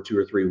Hall for 2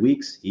 or 3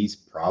 weeks, he's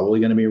probably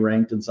going to be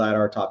ranked inside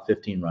our top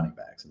 15 running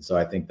backs. And so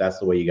I think that's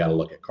the way you got to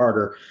look at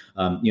Carter.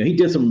 He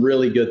did some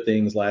really good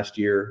things last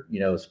year,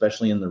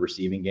 especially in the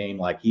receiving game.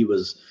 Like, he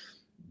was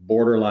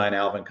borderline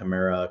Alvin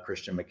Kamara,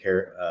 Christian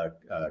McCaffrey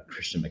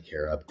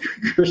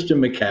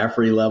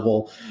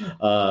level.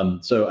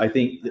 So I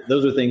think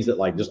those are things that,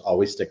 like, just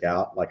always stick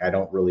out. Like, I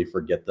don't really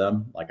forget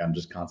them. Like, I'm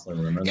just constantly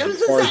remembering them.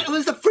 It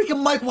was the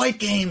freaking Mike White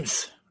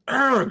games.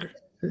 Well,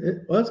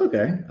 that's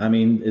okay. I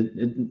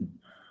mean,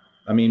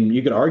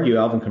 you could argue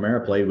Alvin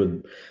Kamara played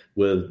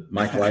with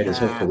Mike White his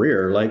whole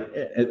career, like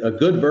a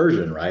good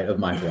version, right, of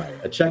Mike White,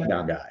 a check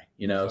down guy.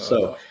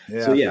 So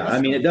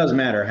I mean, it does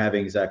matter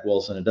having Zach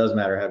Wilson. It does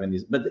matter having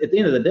these, but at the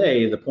end of the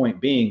day, the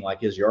point being,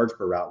 like, his yards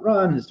per route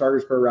run, his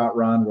targets per route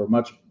run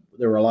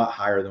they were a lot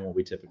higher than what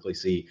we typically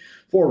see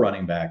for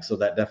running backs. So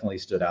that definitely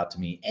stood out to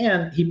me.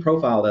 And he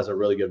profiled as a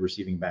really good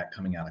receiving back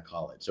coming out of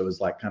college. So it was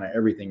like kind of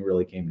everything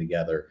really came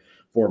together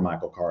for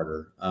Michael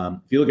Carter.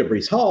 If you look at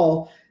Breece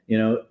Hall,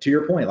 to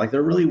your point, like,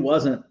 there really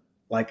wasn't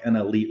like an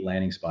elite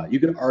landing spot. You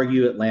could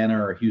argue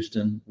Atlanta or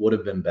Houston would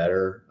have been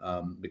better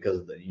because,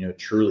 it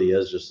truly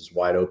is just as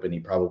wide open. He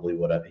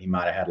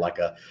might have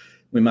had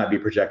we might be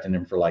projecting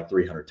him for like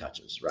 300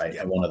 touches, right?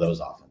 Yeah. In one of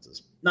those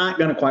offenses. Not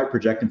going to quite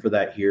project him for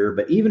that here,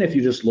 but even if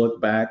you just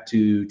look back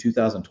to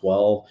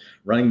 2012,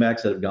 running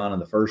backs that have gone in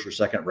the first or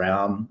second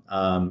round,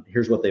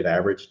 here's what they've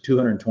averaged: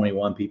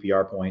 221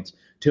 PPR points,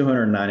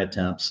 209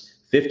 attempts,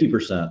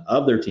 50%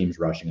 of their team's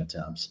rushing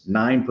attempts,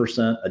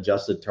 9%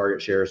 adjusted target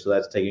share. So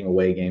that's taking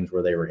away games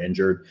where they were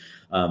injured.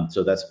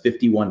 So that's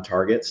 51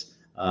 targets.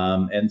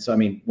 And so, I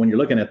mean, when you're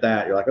looking at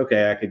that, you're like,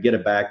 okay, I could get a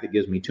back that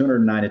gives me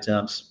 209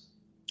 attempts,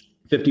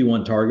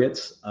 51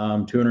 targets,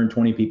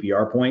 220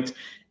 PPR points.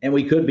 And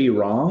we could be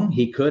wrong.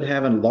 He could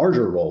have a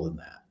larger role than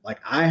that. Like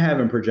I have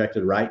him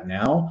projected right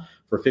now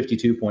for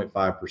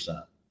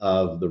 52.5%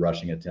 of the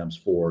rushing attempts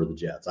for the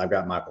Jets. I've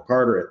got Michael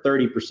Carter at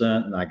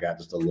 30%, and I got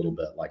just a little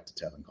bit like to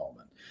Tevin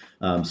Coleman.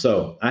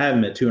 So I have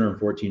him at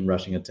 214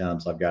 rushing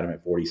attempts. I've got him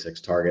at 46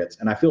 targets,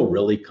 and I feel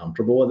really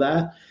comfortable with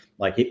that.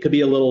 Like it could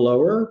be a little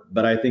lower,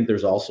 but I think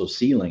there's also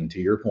ceiling to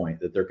your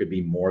point that there could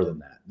be more than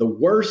that. The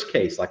worst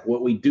case, like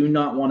what we do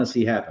not want to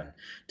see happen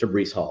to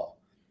Breece Hall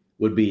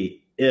would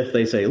be if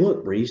they say,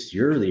 look, Breece,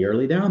 you're the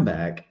early down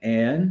back,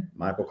 and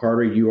Michael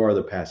Carter, you are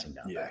the passing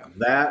down back.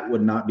 That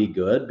would not be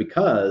good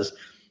because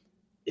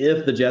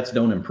if the Jets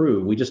don't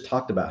improve, we just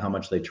talked about how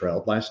much they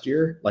trailed last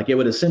year. Like it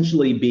would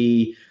essentially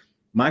be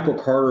Michael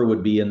Carter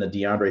would be in the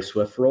DeAndre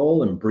Swift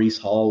role and Breece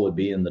Hall would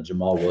be in the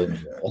Jamal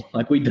Williams role.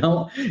 Like we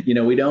want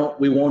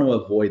to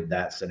avoid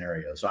that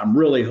scenario. So I'm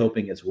really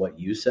hoping it's what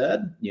you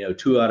said,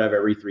 2 out of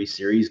every 3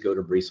 series go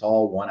to Breece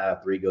Hall, 1 out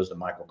of 3 goes to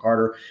Michael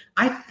Carter.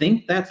 I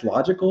think that's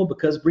logical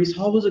because Breece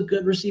Hall was a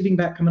good receiving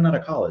back coming out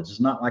of college. It's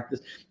not like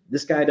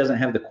this guy doesn't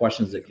have the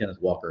questions that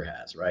Kenneth Walker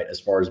has, right?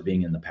 As far as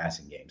being in the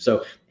passing game.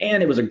 So,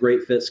 and it was a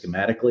great fit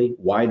schematically,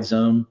 wide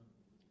zone.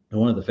 And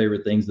one of the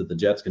favorite things that the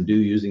Jets can do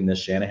using this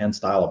Shanahan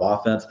style of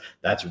offense,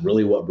 that's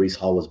really what Breece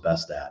Hall was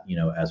best at,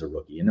 as a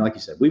rookie. And like you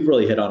said, we've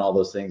really hit on all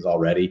those things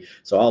already.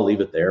 So I'll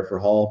leave it there for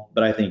Hall.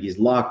 But I think he's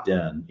locked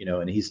in,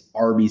 and he's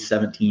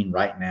RB17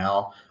 right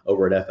now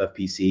over at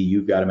FFPC.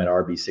 You've got him at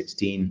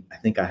RB16. I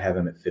think I have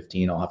him at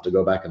 15. I'll have to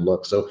go back and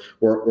look. So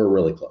we're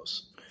really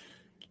close.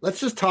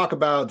 Let's just talk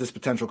about this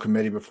potential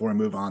committee before we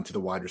move on to the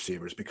wide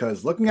receivers,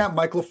 because looking at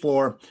Mike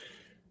LaFleur,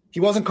 he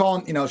wasn't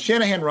calling,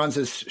 Shanahan runs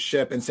his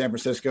ship in San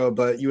Francisco,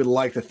 but you would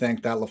like to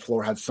think that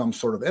LaFleur had some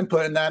sort of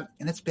input in that.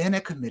 And it's been a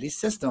committee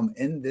system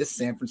in this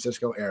San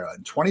Francisco era.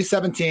 In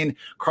 2017,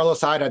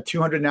 Carlos Hyde had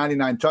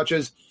 299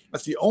 touches.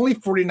 That's the only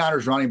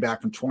 49ers running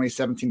back from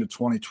 2017 to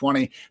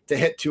 2020 to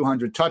hit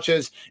 200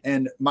 touches.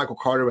 And Michael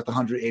Carter with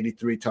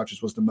 183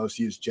 touches was the most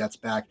used Jets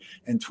back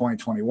in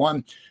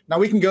 2021. Now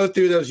we can go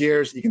through those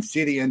years. You can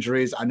see the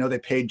injuries. I know they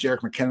paid Jerick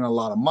McKinnon a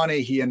lot of money.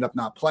 He ended up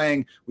not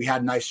playing. We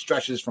had nice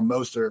stretches from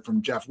Mostert,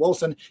 from Jeff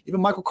Wilson. Even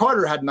Michael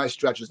Carter had nice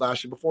stretches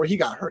last year before he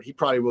got hurt. He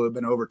probably would have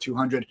been over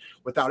 200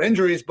 without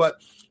injuries,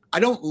 but I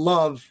don't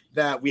love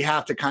that we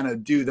have to kind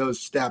of do those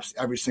steps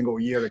every single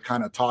year to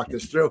kind of talk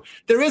this through.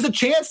 There is a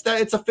chance that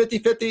it's a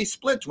 50-50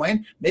 split,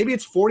 Dwayne. Maybe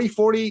it's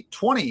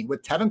 40-40-20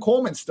 with Tevin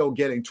Coleman still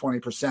getting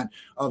 20%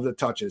 of the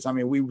touches. I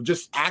mean, we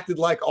just acted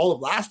like all of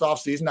last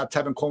offseason that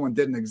Tevin Coleman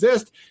didn't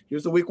exist. He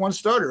was the week 1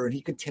 starter, and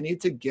he continued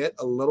to get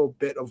a little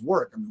bit of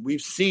work. I mean, we've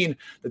seen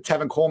the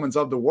Tevin Colemans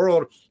of the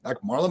world, like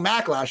Marlon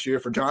Mack last year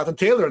for Jonathan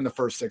Taylor in the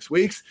first 6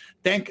 weeks.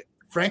 Thank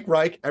Frank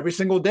Reich every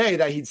single day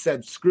that he'd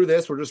said, screw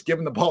this, we're just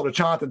giving the ball to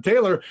Jonathan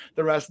Taylor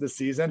the rest of the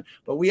season.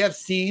 But we have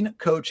seen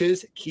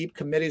coaches keep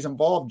committees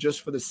involved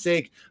just for the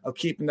sake of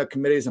keeping the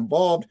committees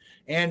involved.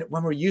 And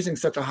when we're using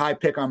such a high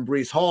pick on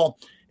Breece Hall,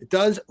 it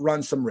does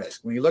run some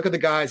risk. When you look at the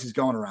guys he's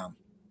going around,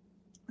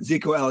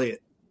 Ezekiel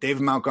Elliott,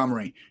 David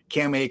Montgomery,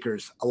 Cam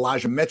Akers,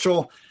 Elijah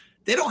Mitchell,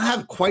 they don't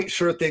have quite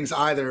sure things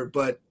either.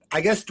 But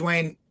I guess,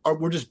 Dwayne,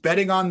 we're just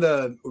betting on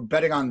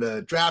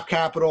the draft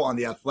capital, on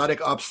the athletic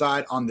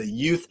upside, on the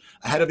youth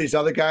ahead of these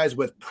other guys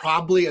with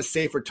probably a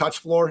safer touch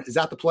floor. Is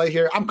that the play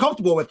here? I'm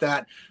comfortable with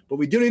that, but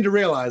we do need to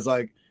realize,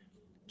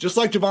 just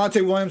like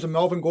Javonte Williams and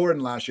Melvin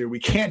Gordon last year, we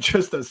can't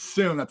just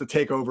assume that the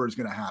takeover is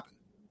going to happen.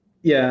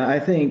 Yeah, I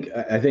think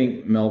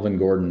Melvin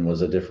Gordon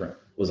was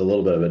a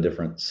little bit of a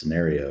different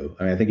scenario.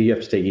 I mean, I think you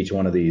have to take each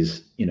one of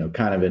these,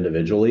 kind of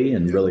individually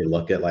and really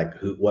look at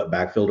what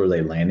backfield are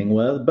they landing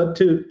with. But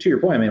to your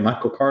point, I mean,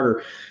 Michael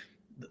Carter,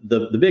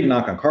 the big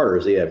knock on Carter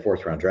is he had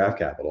 4th round draft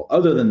capital.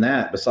 Other than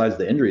that, besides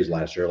the injuries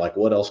last year,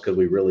 what else could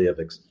we really have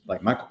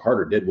Michael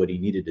Carter did what he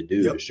needed to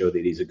do to show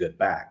that he's a good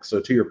back. So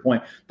to your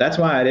point, that's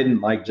why I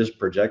didn't just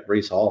project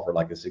Breece Hall for a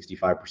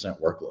 65%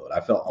 workload.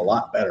 I felt a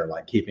lot better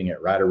keeping it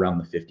right around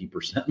the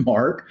 50%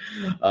 mark,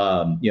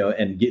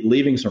 and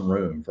leaving some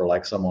room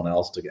for someone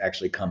else to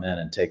actually come in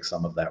and take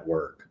some of that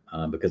work.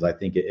 Because I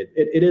think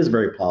it is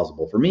very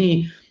plausible for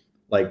me,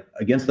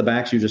 against the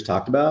backs you just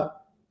talked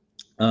about.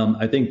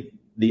 I think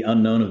the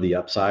unknown of the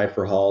upside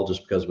for Hall,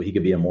 just because he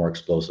could be a more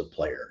explosive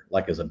player,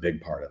 is a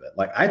big part of it.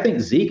 I think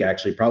Zeke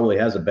actually probably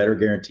has a better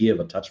guarantee of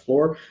a touch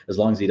floor as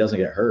long as he doesn't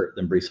get hurt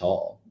than Breece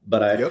Hall.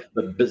 But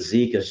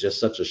Zeke is just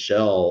such a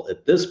shell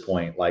at this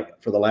point.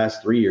 For the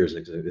last 3 years,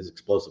 his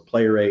explosive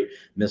play rate,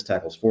 missed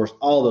tackles forced,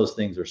 all those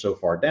things are so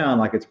far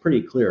down. It's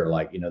pretty clear,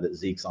 that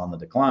Zeke's on the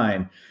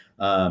decline.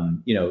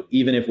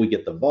 Even if we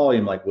get the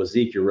volume, with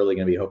Zeke, you're really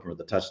going to be hoping for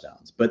the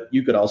touchdowns. But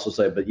you could also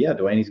say,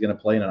 Dwayne, he's going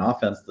to play in an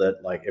offense that,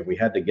 if we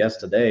had to guess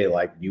today,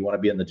 do you want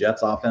to be in the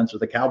Jets offense or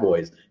the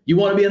Cowboys? You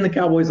want to be in the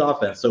Cowboys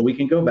offense. So we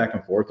can go back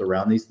and forth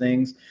around these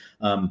things.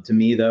 To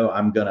me, though,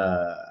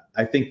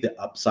 I think the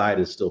upside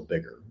is still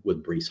bigger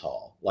with Breece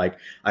Hall.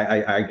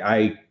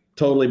 I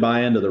totally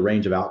buy into the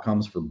range of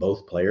outcomes for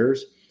both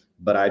players.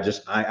 but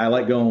I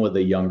like going with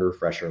the younger,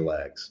 fresher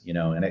legs,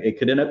 and it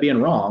could end up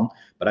being wrong,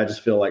 but I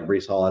just feel like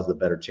Breece Hall has the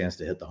better chance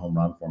to hit the home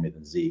run for me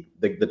than Zeke.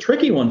 The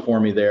tricky one for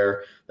me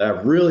there that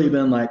I've really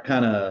been like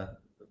kind of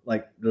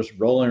like just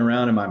rolling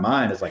around in my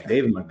mind is like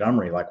David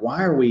Montgomery. Like,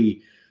 why are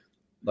we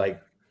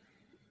like,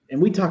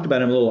 and we talked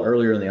about him a little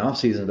earlier in the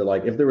offseason, but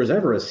like if there was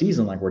ever a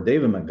season like where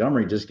David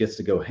Montgomery just gets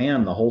to go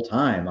ham the whole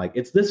time, like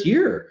it's this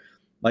year.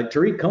 Like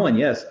Tariq Cohen,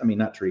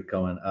 not Tariq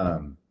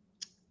Cohen.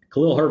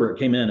 Khalil Herbert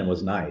came in and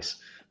was nice,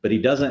 but he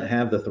doesn't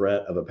have the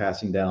threat of a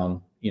passing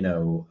down,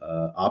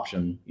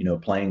 option,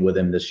 playing with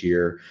him this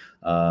year.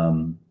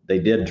 They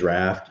did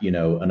draft,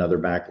 another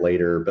back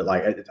later, but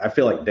like I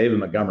feel like David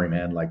Montgomery,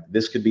 man, like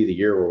this could be the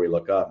year where we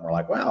look up and we're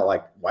like, wow,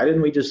 like why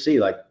didn't we just see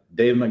like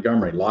David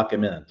Montgomery, lock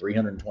him in,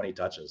 320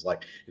 touches?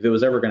 Like if it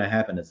was ever going to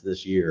happen, it's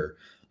this year.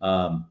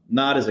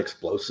 Not as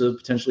explosive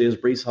potentially as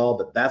Breece Hall,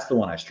 but that's the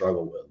one I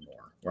struggle with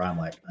more, where I'm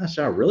like,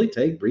 should I really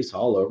take Breece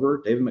Hall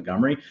over David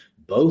Montgomery?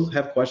 Both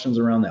have questions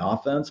around the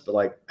offense, but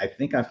like I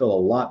think I feel a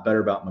lot better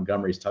about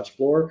Montgomery's touch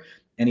floor,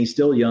 and he's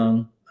still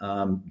young,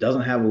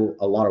 doesn't have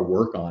a lot of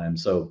work on him.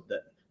 So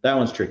that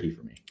one's tricky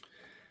for me.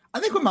 I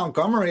think with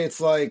Montgomery,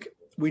 it's like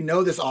we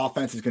know this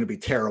offense is going to be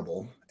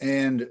terrible,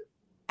 and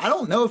I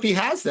don't know if he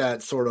has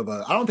that sort of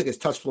I don't think his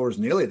touch floor is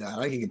nearly that.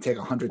 I think he can take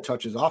 100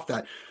 touches off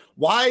that.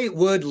 Why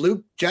would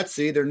Luke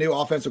Getsy, their new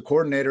offensive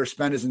coordinator,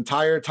 spend his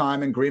entire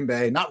time in Green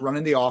Bay, not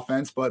running the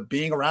offense, but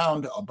being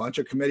around a bunch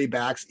of committee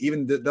backs,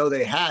 even though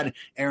they had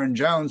Aaron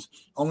Jones,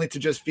 only to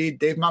just feed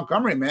Dave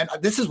Montgomery, man?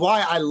 This is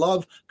why I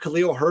love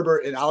Khalil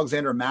Herbert and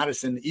Alexander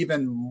Mattison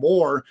even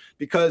more,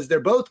 because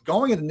they're both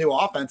going into new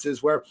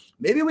offenses where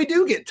maybe we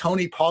do get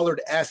Tony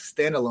Pollard-esque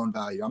standalone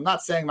value. I'm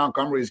not saying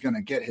Montgomery is going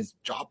to get his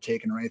job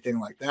taken or anything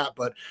like that,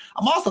 but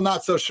I'm also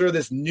not so sure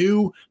this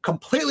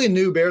completely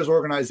new Bears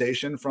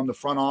organization, from the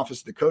front office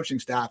to the coaching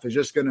staff, is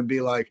just going to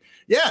be like,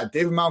 yeah,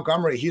 David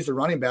Montgomery, he's the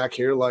running back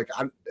here. Like,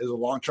 is a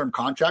long-term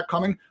contract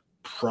coming?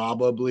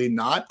 Probably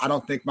not. I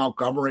don't think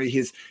Montgomery,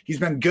 he's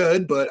been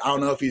good, but I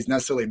don't know if he's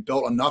necessarily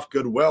built enough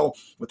goodwill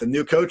with a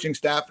new coaching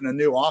staff and a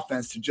new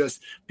offense to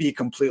just be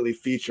completely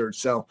featured.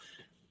 So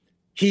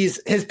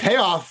his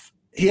payoff,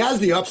 he has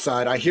the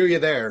upside. I hear you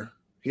there.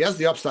 He has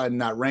the upside in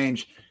that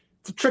range.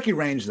 It's a tricky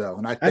range, though.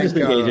 And I just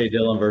think A.J.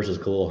 Dillon versus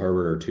Khalil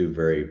Herbert are two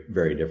very,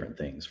 very different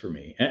things for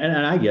me.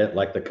 And I get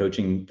like the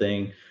coaching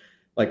thing.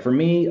 Like for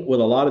me, with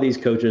a lot of these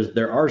coaches,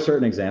 there are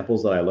certain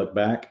examples that I look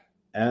back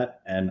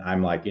at and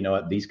I'm like, you know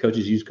what, these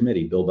coaches use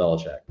committee. Bill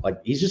Belichick, like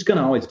he's just going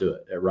to always do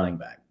it at running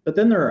back. But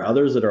then there are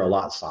others that are a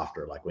lot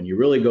softer. Like when you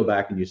really go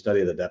back and you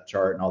study the depth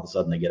chart and all of a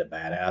sudden they get a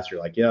badass, you're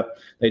like, yep,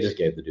 they just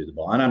gave the dude the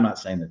ball. And I'm not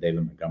saying that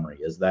David Montgomery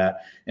is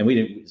that. And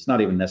it's not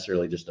even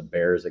necessarily just a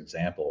Bears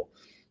example.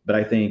 But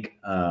I think,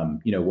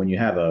 when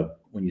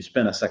you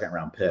spend a second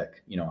round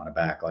pick, on a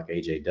back like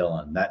A.J.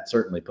 Dillon, that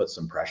certainly puts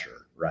some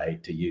pressure,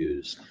 right, to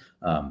use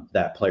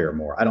that player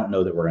more. I don't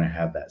know that we're going to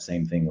have that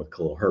same thing with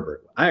Khalil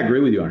Herbert. I agree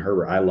with you on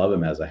Herbert. I love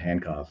him as a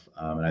handcuff,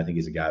 and I think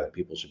he's a guy that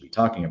people should be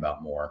talking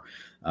about more.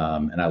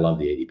 And I love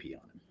the ADP on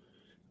him.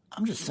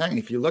 I'm just saying,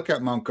 if you look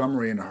at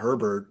Montgomery and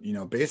Herbert,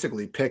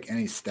 basically pick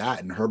any stat,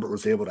 and Herbert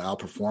was able to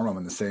outperform him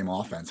in the same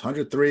offense.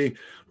 103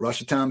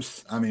 rush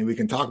attempts. I mean, we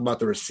can talk about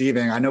the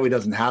receiving. I know he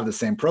doesn't have the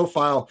same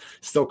profile,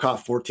 still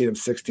caught 14 of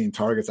 16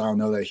 targets. I don't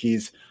know that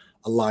he's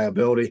a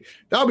liability.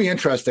 That'll be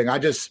interesting. I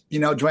just,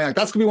 Dwayne, like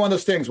that's going to be one of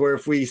those things where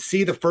if we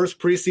see the first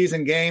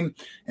preseason game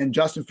and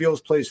Justin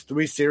Fields plays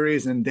 3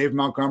 series and Dave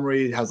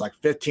Montgomery has like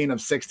 15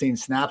 of 16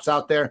 snaps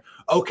out there,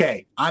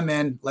 okay, I'm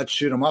in. Let's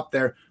shoot him up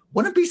there.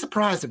 Wouldn't be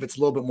surprised if it's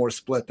a little bit more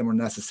split than we're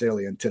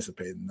necessarily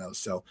anticipating, though.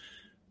 So,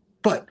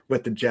 but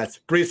with the Jets,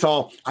 Breece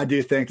Hall, I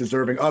do think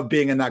deserving of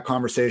being in that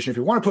conversation. If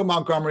you want to put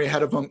Montgomery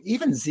ahead of him,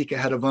 even Zeke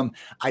ahead of him,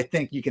 I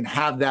think you can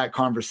have that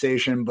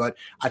conversation. But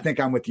I think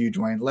I'm with you,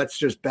 Dwayne. Let's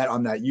just bet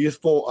on that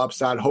youthful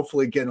upside,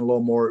 hopefully getting a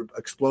little more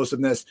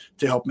explosiveness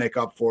to help make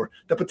up for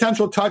the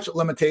potential touch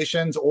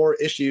limitations or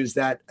issues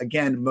that,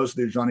 again, most of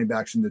these running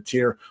backs in the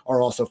tier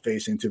are also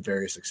facing to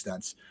various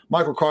extents.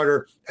 Michael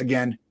Carter,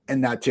 again, in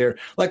that tier.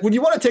 Like, would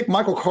you want to take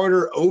Michael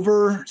Carter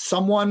over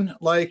someone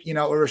like,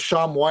 or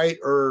Shaun White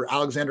or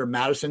Alexander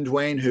Mattison,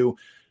 Dwayne, who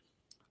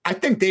I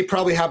think they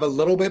probably have a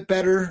little bit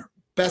better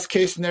best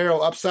case scenario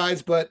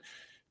upsides. But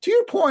to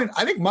your point,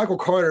 I think Michael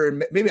Carter,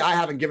 and maybe I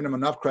haven't given him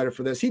enough credit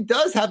for this, he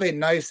does have a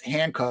nice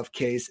handcuff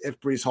case if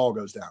Breece Hall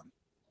goes down.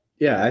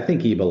 Yeah, I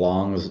think he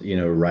belongs,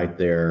 right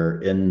there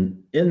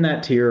in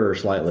that tier or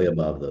slightly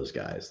above those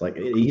guys. Like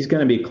he's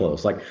going to be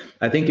close. Like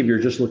I think if you're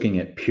just looking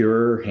at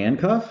pure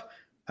handcuff,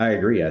 I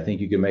agree. I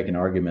think you can make an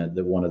argument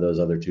that one of those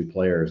other two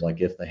players, like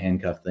if the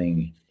handcuff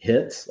thing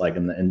hits, like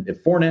and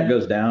if Fournette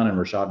goes down and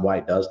Rachaad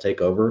White does take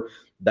over,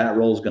 that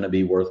role is going to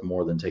be worth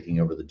more than taking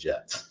over the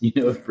Jets,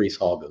 if Breece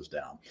Hall goes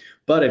down.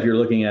 But if you're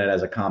looking at it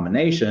as a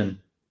combination,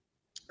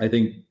 I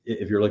think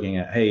if you're looking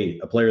at, hey,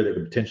 a player that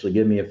could potentially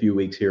give me a few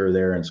weeks here or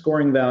there in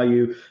scoring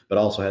value, but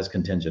also has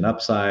contingent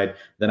upside,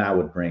 then I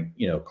would rank,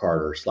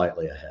 Carter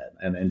slightly ahead.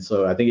 And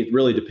so I think it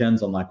really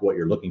depends on like what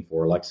you're looking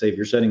for. Like say if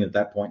you're sitting at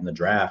that point in the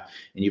draft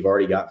and you've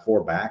already got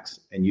 4 backs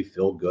and you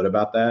feel good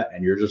about that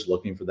and you're just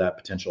looking for that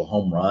potential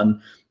home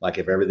run, like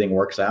if everything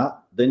works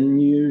out, then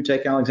you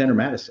take Alexander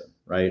Mattison,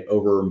 right,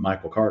 over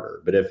Michael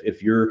Carter. But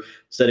if you're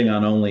sitting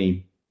on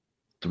only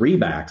 3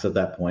 backs at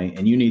that point,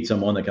 and you need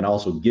someone that can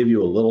also give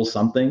you a little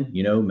something,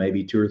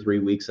 maybe 2 or 3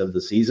 weeks of the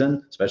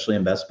season, especially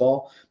in best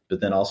ball, but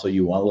then also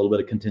you want a little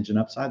bit of contingent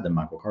upside, then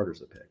Michael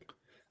Carter's the pick.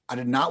 I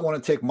did not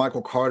want to take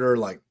Michael Carter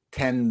like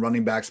 10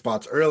 running back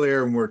spots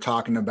earlier, and we're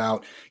talking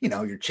about,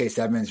 your Chase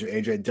Edmonds, your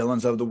AJ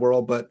Dillons of the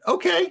world, but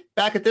okay,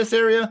 back at this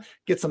area,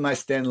 get some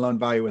nice standalone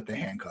value with the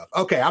handcuff.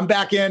 Okay, I'm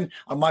back in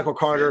on Michael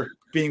Carter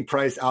being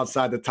priced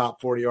outside the top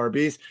 40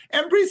 RBs.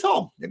 And Breece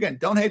Hall, again,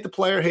 don't hate the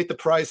player, hate the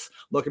price,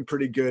 looking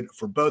pretty good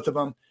for both of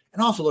them.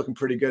 And also looking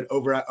pretty good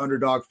over at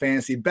Underdog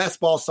Fantasy. Best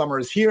Ball Summer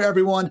is here,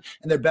 everyone,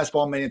 and their Best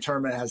Ball Mania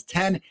tournament has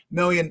 $10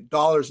 million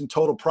in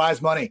total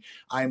prize money.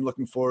 I am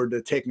looking forward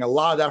to taking a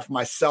lot of that for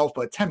myself,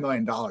 but $10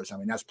 million,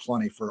 that's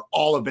plenty for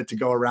all of it to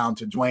go around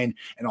to Dwayne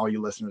and all you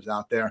listeners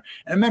out there.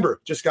 And remember,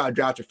 just got to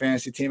draft your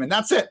fantasy team, and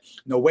that's it.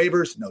 No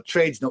waivers, no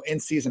trades, no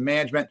in-season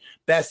management.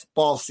 Best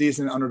Ball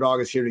season, Underdog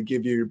is here to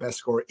give you your best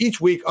score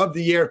each week of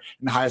the year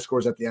and the highest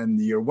scores at the end of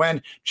the year.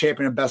 When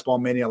champion of Best Ball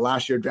Mania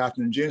last year,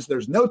 drafted in June, so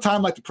there's no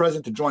time like the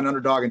present to join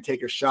Underdog and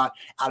take your shot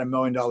at $1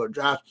 million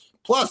draft.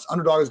 Plus,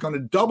 Underdog is going to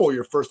double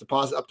your first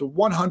deposit up to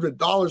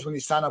 $100 when you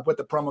sign up with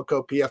the promo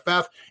code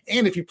PFF.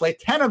 And if you play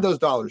 10 of those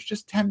dollars,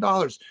 just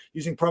 $10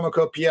 using promo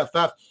code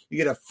PFF, you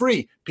get a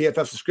free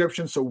PFF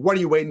subscription. So what are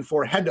you waiting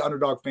for? Head to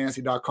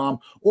UnderdogFantasy.com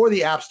or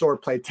the App Store,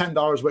 play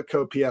 $10 with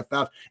code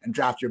PFF, and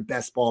draft your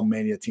Best Ball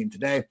Mania team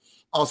today.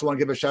 Also want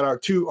to give a shout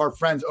out to our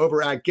friends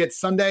over at Get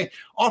Sunday,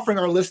 offering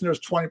our listeners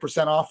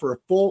 20% off for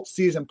full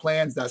season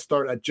plans that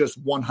start at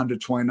just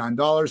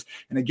 $129.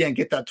 And again,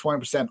 get that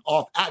 20%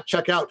 off at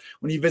checkout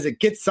when you visit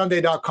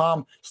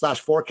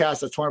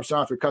getsunday.com/forecast. That's 20%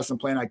 off your custom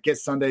plan at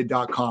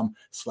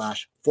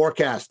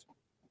getsunday.com/forecast.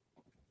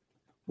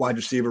 Wide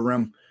receiver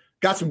room.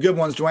 Got some good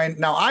ones, Dwayne.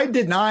 Now, I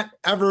did not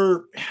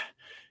ever...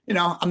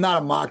 I'm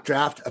not a mock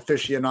draft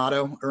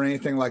aficionado or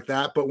anything like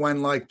that, but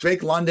when like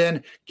Drake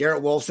London,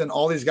 Garrett Wilson,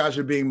 all these guys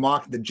are being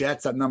mocked, the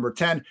Jets at number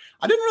 10,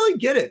 I didn't really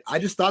get it. I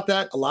just thought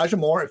that Elijah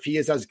Moore, if he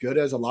is as good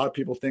as a lot of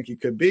people think he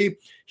could be,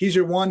 he's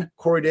your one.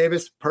 Corey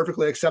Davis,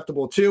 perfectly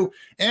acceptable too.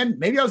 And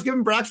maybe I was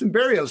giving Braxton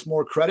Berrios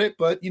more credit,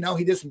 but he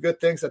did some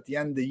good things at the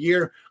end of the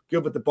year.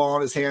 Good with the ball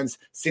in his hands.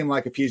 Seemed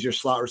like if he's your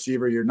slot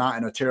receiver, you're not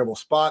in a terrible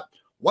spot.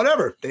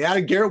 Whatever. They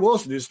added Garrett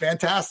Wilson, who's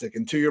fantastic.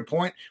 And to your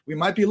point, we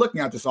might be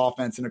looking at this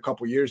offense in a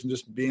couple years and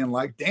just being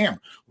like, damn,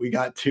 we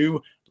got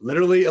 2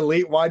 literally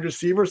elite wide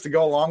receivers to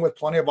go along with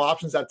plenty of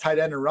options at tight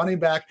end and running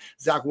back.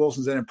 Zach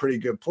Wilson's in a pretty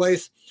good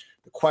place.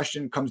 The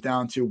question comes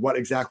down to what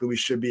exactly we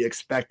should be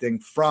expecting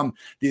from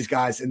these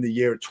guys in the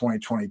year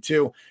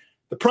 2022.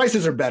 The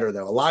prices are better,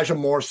 though. Elijah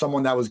Moore,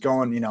 someone that was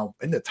going,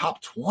 in the top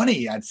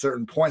 20 at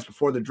certain points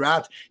before the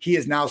draft, he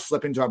is now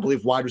slipping to, I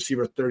believe, wide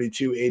receiver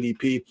 32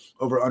 ADP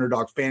over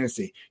Underdog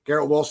Fantasy.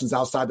 Garrett Wilson's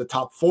outside the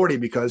top 40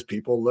 because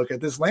people look at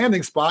this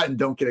landing spot and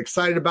don't get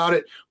excited about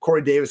it.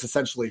 Corey Davis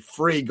essentially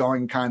free,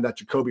 going kind of that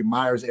Jacoby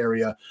Myers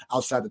area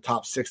outside the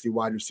top 60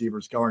 wide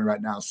receivers going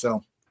right now.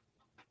 So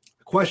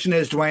the question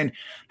is, Dwayne,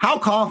 how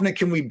confident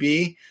can we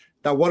be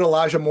that what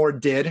Elijah Moore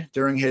did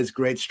during his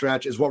great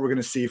stretch is what we're going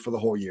to see for the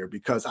whole year?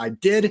 Because I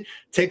did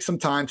take some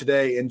time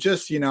today and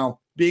just,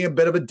 being a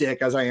bit of a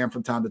dick as I am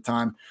from time to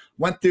time,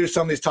 went through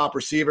some of these top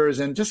receivers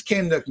and just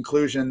came to the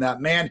conclusion that,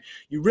 man,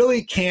 you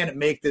really can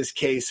make this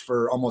case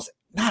for almost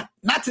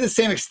not to the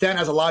same extent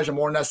as Elijah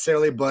Moore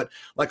necessarily, but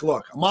like,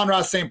 look,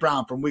 Amon-Ra St.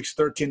 Brown from weeks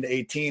 13 to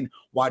 18,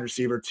 wide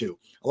receiver 2.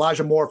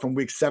 Elijah Moore from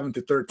weeks 7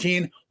 to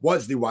 13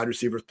 was the wide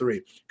receiver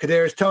 3.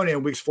 Kadarius Toney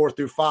in weeks 4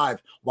 through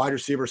 5, wide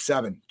receiver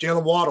 7.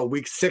 Jalen Waddle,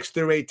 weeks 6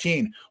 through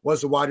 18,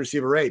 was the wide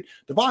receiver 8.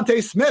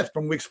 Devontae Smith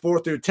from weeks 4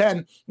 through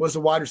 10 was the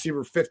wide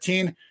receiver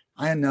 15.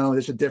 I know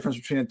there's a difference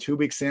between a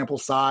 2-week sample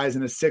size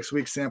and a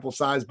 6-week sample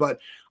size, but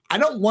I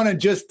don't want to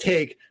just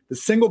take the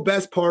single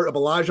best part of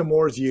Elijah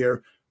Moore's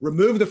year,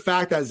 remove the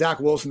fact that Zach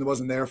Wilson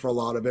wasn't there for a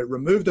lot of it.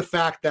 Remove the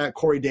fact that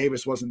Corey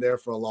Davis wasn't there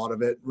for a lot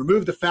of it.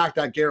 Remove the fact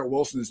that Garrett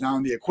Wilson is now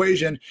in the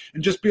equation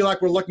and just be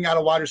like we're looking at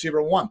a wide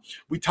receiver 1.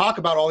 We talk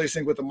about all these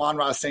things with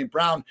Amon-Ra St.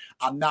 Brown.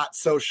 I'm not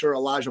so sure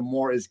Elijah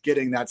Moore is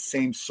getting that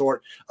same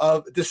sort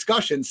of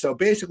discussion. So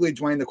basically,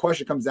 Dwayne, the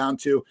question comes down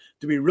to,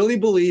 do we really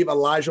believe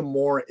Elijah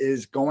Moore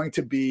is going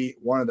to be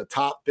one of the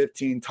top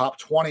 15, top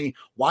 20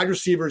 wide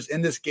receivers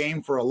in this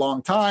game for a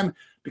long time?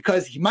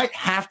 Because he might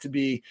have to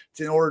be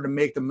in order to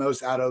make the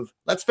most out of,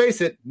 let's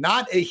face it,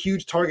 not a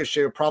huge target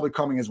share probably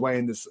coming his way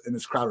in this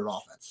crowded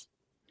offense.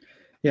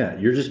 Yeah,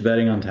 you're just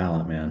betting on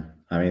talent, man.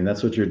 I mean,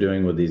 that's what you're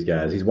doing with these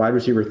guys. He's wide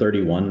receiver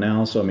 31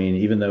 now. So, I mean,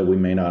 even though we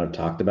may not have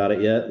talked about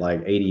it yet,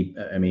 like 80,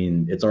 I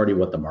mean, it's already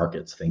what the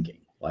market's thinking.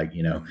 Like,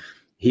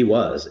 He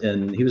was,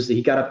 and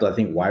he got up to, I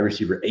think, wide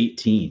receiver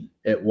 18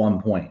 at one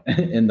point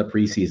in the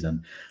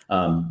preseason.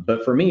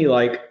 But for me,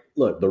 like,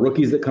 look, the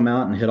rookies that come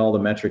out and hit all the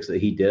metrics that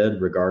he did,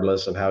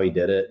 regardless of how he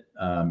did it,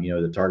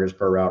 the targets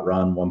per route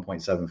run,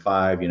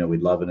 1.75,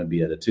 we'd love it to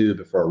be at a 2,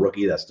 but for a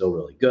rookie, that's still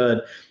really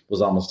good.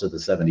 Was almost to the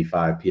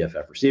 75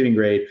 PFF receiving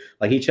grade.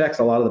 Like, he checks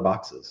a lot of the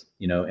boxes,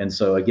 and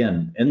so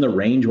again, in the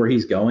range where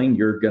he's going,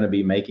 you're going to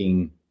be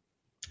making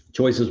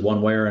choices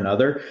one way or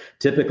another.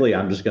 Typically,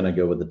 I'm just going to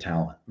go with the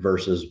talent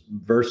versus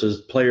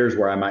players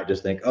where I might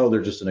just think, oh,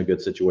 they're just in a good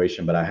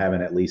situation, but I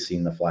haven't at least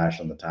seen the flash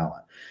on the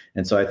talent.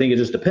 And so I think it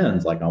just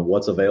depends, like, on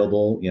what's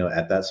available,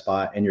 at that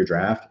spot in your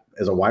draft.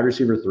 As a wide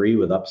receiver 3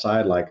 with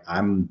upside, like,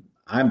 I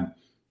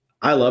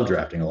love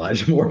drafting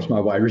Elijah Moore as my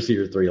wide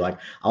receiver 3. Like,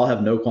 I'll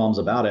have no qualms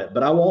about it,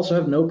 but I will also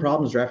have no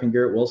problems drafting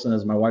Garrett Wilson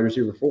as my wide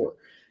receiver 4.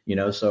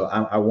 So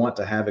I want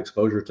to have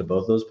exposure to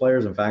both those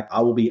players. In fact,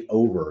 I will be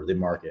over the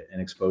market in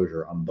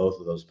exposure on both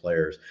of those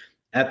players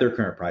at their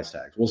current price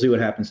tags. We'll see what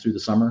happens through the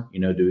summer.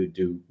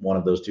 Do one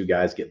of those two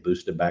guys get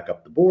boosted back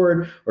up the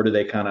board, or do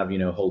they kind of,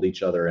 hold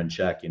each other in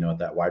check, at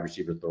that wide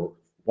receiver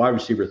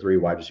 3,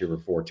 wide receiver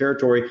 4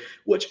 territory,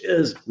 which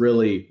is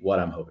really what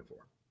I'm hoping for.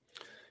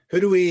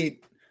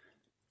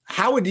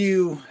 How would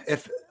you,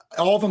 if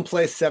all of them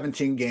play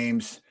 17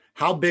 games,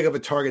 how big of a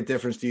target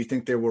difference do you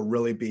think there will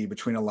really be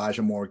between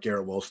Elijah Moore,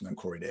 Garrett Wilson, and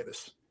Corey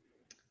Davis?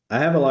 I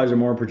have Elijah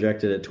Moore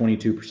projected at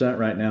 22%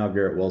 right now,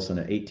 Garrett Wilson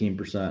at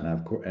 18%, and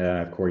I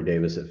have Corey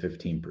Davis at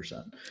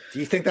 15%. Do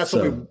you think that's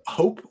what we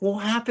hope will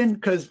happen?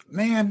 Because,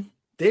 man,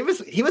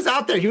 Davis, he was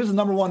out there. He was the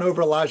number 1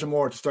 over Elijah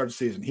Moore to start the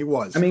season. He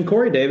was. I mean,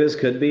 Corey Davis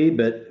could be,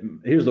 but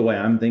here's the way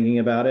I'm thinking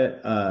about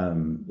it.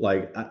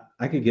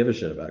 I could give a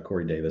shit about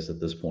Corey Davis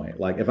at this point.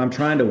 Like, if I'm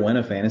trying to win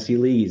a fantasy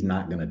league, he's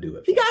not going to do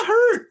it. He got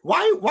hurt.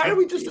 Why are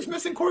we just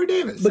dismissing Corey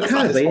Davis?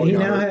 Because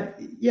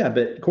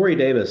but Corey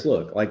Davis,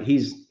 look, like,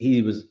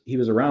 he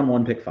was around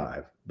 1 pick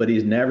 5, but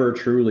he's never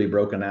truly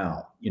broken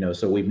out.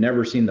 So we've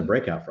never seen the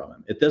breakout from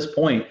him. At this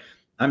point,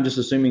 I'm just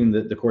assuming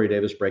that the Corey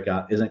Davis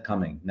breakout isn't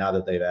coming now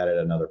that they've added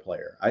another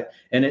player.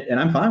 And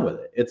I'm fine with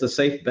it. It's a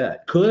safe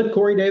bet. Could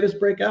Corey Davis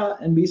break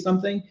out and be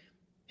something?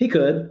 He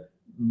could,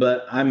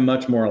 but I'm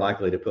much more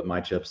likely to put my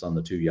chips on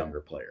the 2 younger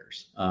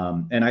players.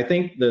 And I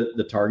think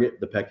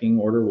the pecking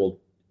order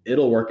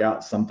it'll work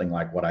out something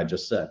like what I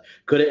just said.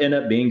 Could it end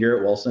up being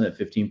Garrett Wilson at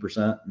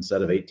 15%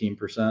 instead of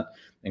 18%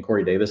 and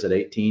Corey Davis at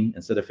 18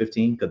 instead of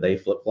 15? Could they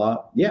flip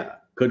flop? Yeah.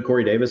 Could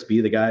Corey Davis be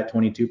the guy at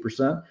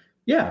 22%?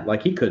 Yeah,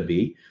 like, he could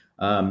be.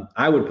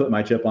 I would put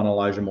my chip on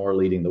Elijah Moore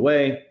leading the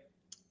way.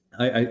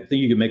 I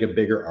think you could make a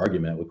bigger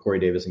argument with Corey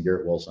Davis and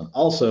Garrett Wilson.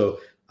 Also,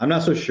 I'm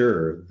not so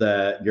sure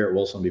that Garrett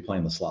Wilson will be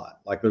playing the slot.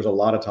 Like, there's a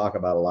lot of talk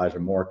about Elijah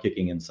Moore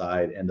kicking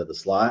inside into the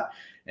slot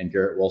and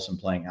Garrett Wilson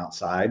playing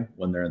outside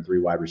when they're in 3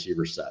 wide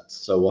receiver sets.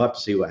 So we'll have to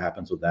see what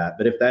happens with that.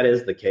 But if that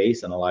is the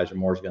case and Elijah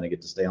Moore is going to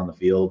get to stay on the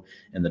field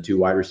in the 2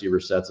 wide receiver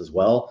sets as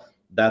well,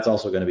 that's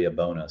also going to be a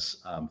bonus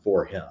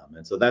for him.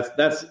 And so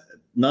that's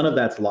none of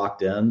that's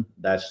locked in.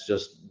 That's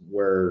just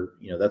where,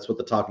 that's what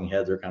the talking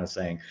heads are kind of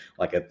saying.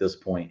 Like, at this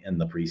point in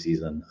the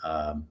preseason,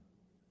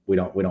 we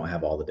don't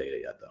have all the data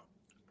yet, though.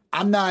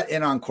 I'm not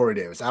in on Corey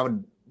Davis. I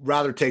would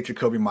rather take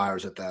Jacoby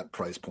Myers at that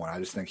price point. I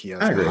just think he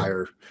has a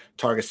higher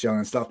target ceiling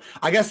and stuff.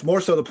 I guess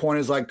more so the point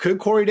is, like, could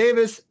Corey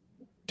Davis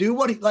do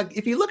what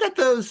if you look at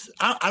those,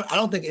 I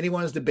don't think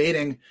anyone is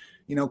debating,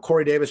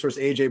 Corey Davis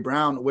versus AJ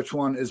Brown, which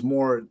one is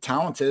more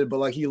talented, but,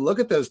 like, you look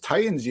at those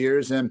Titans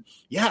years and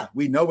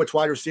we know which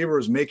wide receiver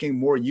is making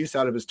more use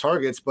out of his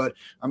targets. But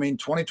I mean,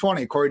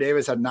 2020, Corey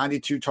Davis had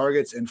 92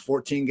 targets in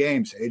 14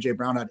 games. AJ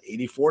Brown had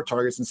 84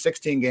 targets in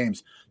 16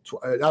 games.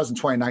 That was in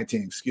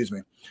 2019. Excuse me.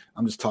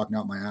 I'm just talking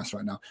out my ass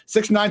right now.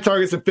 69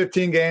 targets in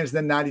 15 games,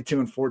 then 92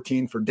 and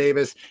 14 for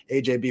Davis.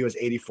 AJB was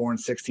 84 and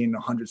 16 and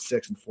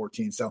 106 and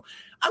 14. So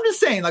I'm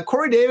just saying, like,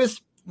 Corey Davis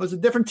was a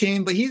different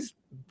team, but he's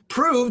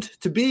proved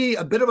to be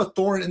a bit of a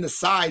thorn in the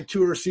side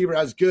to a receiver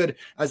as good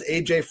as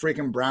AJ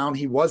freaking Brown.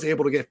 He was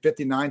able to get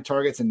 59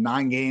 targets in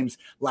 9 games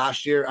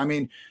last year. I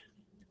mean,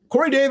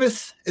 Corey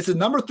Davis is a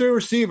number 3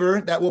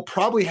 receiver that will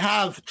probably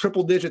have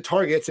triple-digit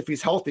targets if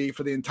he's healthy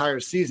for the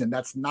entire season.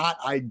 That's not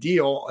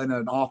ideal in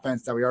an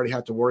offense that we already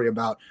have to worry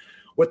about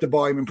with the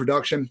volume and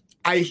production.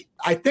 I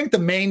think the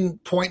main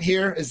point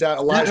here is that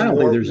Elijah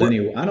Moore.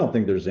 I don't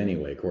think there's any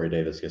way Corey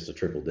Davis gets to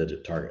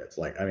triple-digit targets.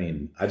 Like, I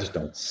mean, I just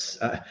don't.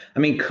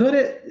 Could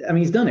it? I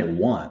mean, he's done it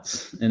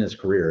once in his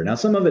career. Now,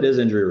 some of it is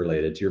injury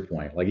related. To your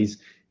point, like, he's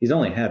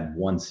only had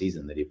 1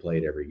 season that he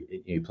played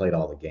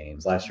all the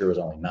games. Last year was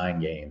only 9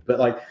 games, but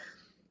like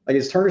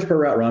his targets per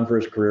route run for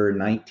his career,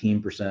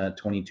 19%,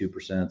 22%,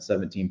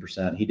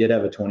 17%. He did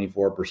have a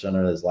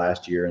 24% of his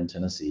last year in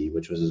Tennessee,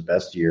 which was his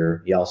best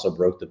year. He also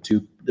broke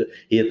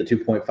he hit the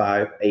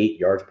 2.58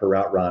 yards per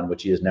route run,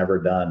 which he has never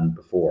done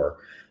before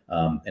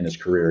in his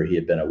career. He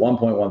had been at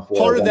 1.14.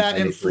 Part of that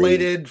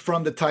inflated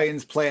from the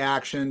Titans play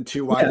action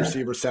to wide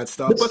receiver set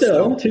stuff. But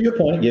still, to your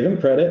point, give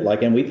him credit.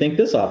 Like, and we think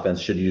this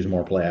offense should use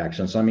more play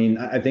action. So, I mean,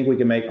 I think we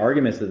can make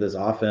arguments that this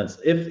offense,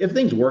 if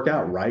things work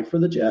out right for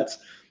the Jets,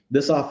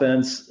 this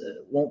offense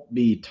won't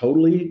be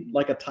totally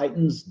like a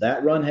Titans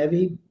that run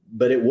heavy,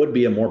 but it would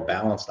be a more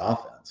balanced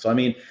offense. So, I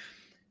mean,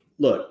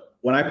 look,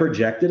 when I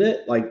projected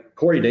it, like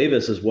Corey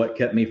Davis is what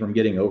kept me from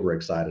getting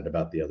overexcited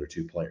about the other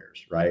two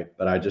players, right?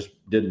 But I just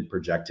didn't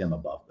project him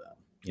above them.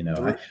 You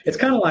know, it's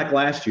kind of like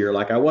last year.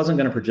 Like I wasn't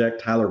going to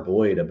project Tyler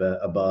Boyd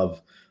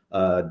above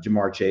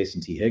Jamar Chase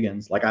and T.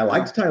 Higgins. Like I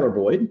liked Tyler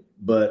Boyd,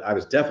 but I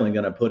was definitely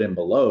going to put him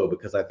below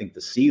because I think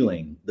the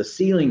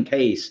ceiling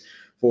case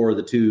for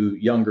the two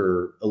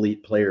younger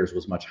elite players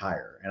was much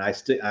higher. And I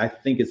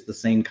think it's the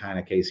same kind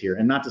of case here.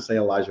 And not to say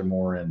Elijah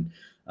Moore and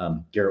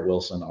Garrett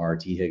Wilson are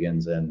T.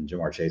 Higgins and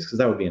Jamar Chase, because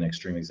that would be an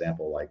extreme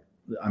example. Like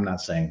I'm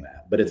not saying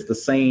that, but it's the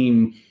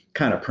same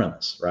kind of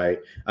premise, right?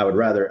 I'd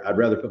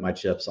rather put my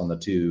chips on the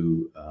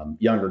two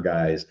younger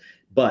guys.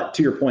 But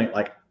to your point,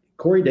 like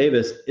Corey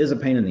Davis is a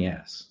pain in the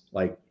ass.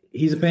 Like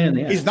he's a pain in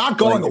the ass. He's not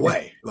going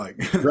away. Like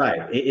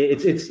right.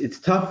 It's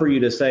tough for you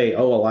to say,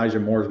 oh, Elijah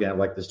Moore's gonna have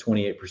like this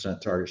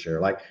 28% target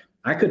share. Like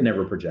I could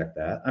never project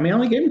that. I mean, I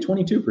only gave him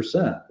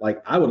 22%.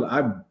 Like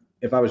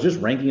if I was just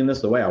ranking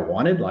this the way I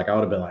wanted, like I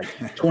would have been like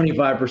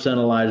 25%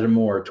 Elijah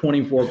Moore,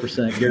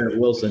 24% Garrett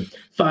Wilson,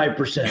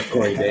 5%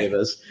 Corey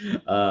Davis.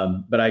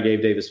 But I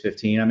gave Davis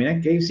 15. I mean, I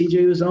gave CJ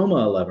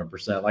Uzoma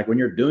 11%. Like when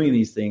you're doing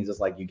these things, it's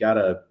like you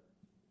gotta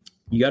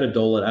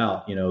dole it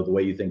out, you know, the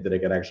way you think that it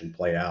could actually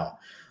play out.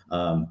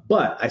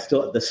 But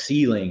the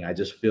ceiling I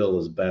just feel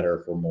is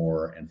better for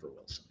Moore and for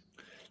Wilson.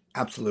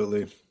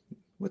 Absolutely.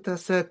 With that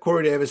said,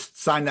 Corey Davis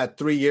signed that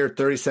 3-year,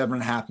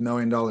 $37.5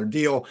 million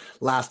deal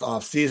last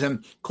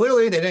offseason.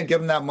 Clearly, they didn't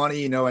give him that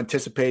money, you know,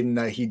 anticipating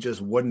that he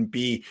just wouldn't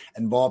be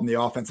involved in the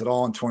offense at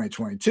all in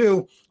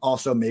 2022.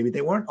 Also, maybe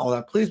they weren't all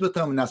that pleased with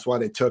him, and that's why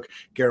they took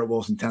Garrett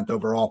Wilson 10th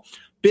overall.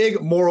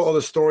 Big moral of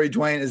the story,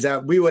 Dwayne, is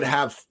that we would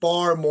have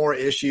far more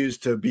issues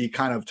to be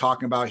kind of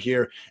talking about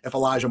here if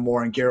Elijah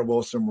Moore and Garrett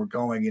Wilson were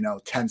going, you know,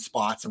 10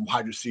 spots in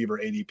wide receiver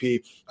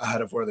ADP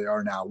ahead of where they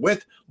are now.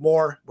 With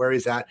Moore, where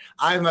he's at,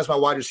 I have him as my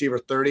wide receiver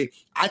 30.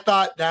 I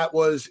thought that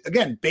was,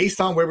 again,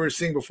 based on where we were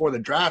seeing before the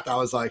draft, I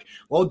was like,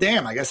 well,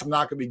 damn, I guess I'm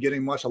not going to be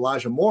getting much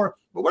Elijah Moore.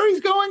 But where he's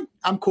going,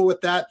 I'm cool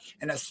with that.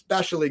 And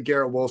especially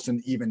Garrett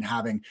Wilson even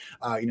having,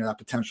 that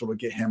potential to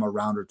get him a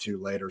round or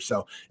two later.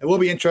 So it will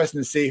be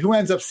interesting to see who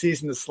ends up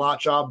seizing the slot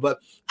job. But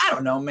I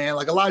don't know, man.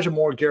 Like Elijah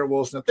Moore, Garrett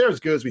Wilson, if they're as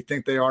good as we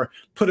think they are,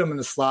 put them in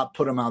the slot,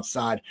 put them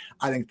outside.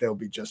 I think they'll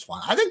be just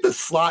fine. I think the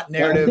slot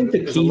narrative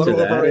is a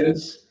little overrated.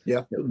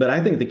 Yeah. But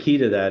I think the key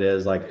to that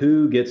is like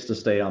who gets to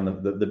stay on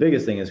the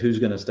biggest thing is who's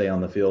going to stay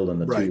on the field in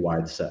the two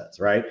wide sets,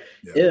 right?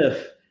 Yeah.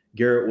 If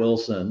Garrett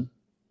Wilson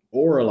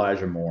or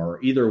Elijah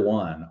Moore, either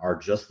one, are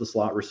just the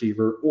slot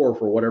receiver or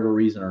for whatever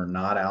reason are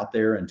not out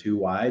there in two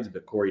wides,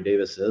 but Corey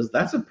Davis is,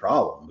 that's a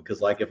problem because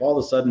like if all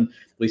of a sudden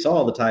we saw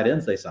all the tight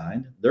ends they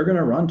signed, they're going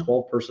to run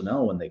 12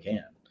 personnel when they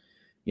can,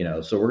 you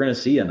know, so we're going to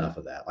see enough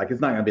of that. Like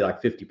it's not going to be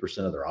like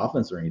 50% of their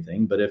offense or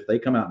anything, but if they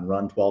come out and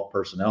run 12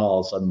 personnel,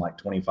 all of a sudden like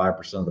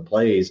 25% of the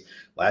plays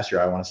last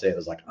year, I want to say it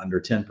was like under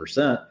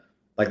 10%,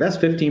 like that's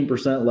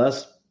 15%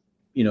 less,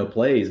 you know,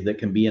 plays that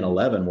can be in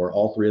 11 where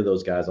all three of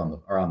those guys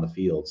are on the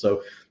field.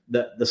 So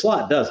the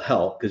slot does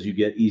help because you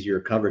get easier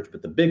coverage,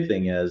 but the big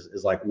thing is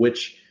like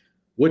which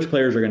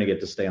players are going to get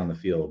to stay on the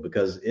field,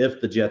 because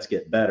if the Jets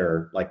get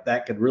better, like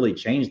that could really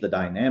change the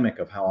dynamic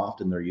of how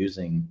often they're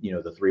using, you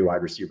know, the three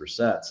wide receiver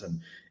sets.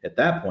 And at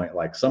that point,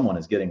 like someone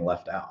is getting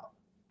left out.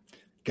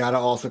 Got to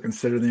also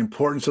consider the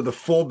importance of the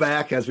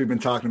fullback, as we've been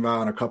talking about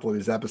on a couple of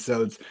these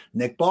episodes.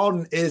 Nick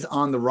Baldwin is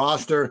on the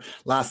roster.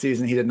 Last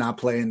season, he did not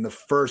play in the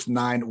first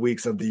 9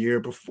 weeks of the year.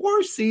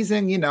 Before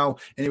season, you know,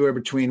 anywhere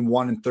between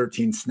 1 and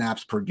 13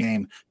 snaps per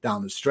game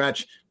down the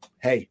stretch.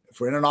 Hey, if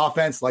we're in an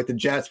offense like the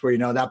Jets where, you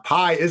know, that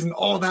pie isn't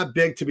all that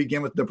big to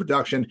begin with the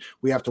production,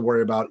 we have to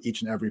worry about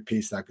each and every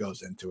piece that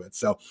goes into it.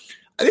 So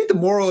I think the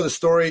moral of the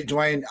story,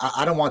 Dwayne,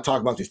 I don't want to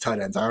talk about these tight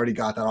ends. I already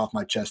got that off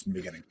my chest in the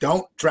beginning.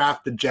 Don't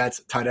draft the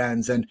Jets tight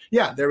ends. And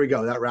yeah, there we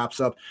go. That wraps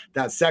up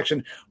that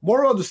section.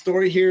 Moral of the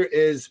story here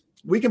is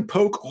we can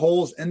poke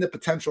holes in the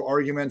potential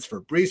arguments for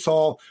Breece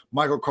Hall,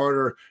 Michael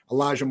Carter,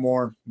 Elijah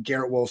Moore,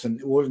 Garrett Wilson.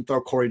 We'll even throw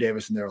Corey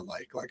Davis in there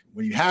like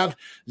when you have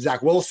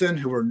Zach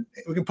Wilson,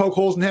 we can poke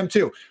holes in him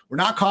too. We're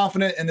not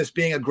confident in this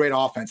being a great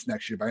offense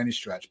next year by any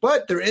stretch,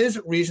 but there is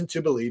reason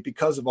to believe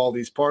because of all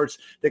these parts,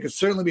 they could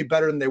certainly be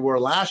better than they were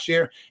last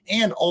year.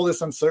 And all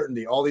this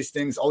uncertainty, all these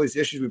things, all these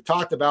issues we've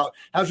talked about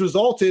has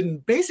resulted in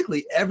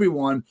basically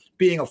everyone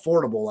being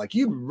affordable. Like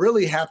you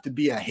really have to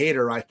be a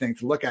hater, I think,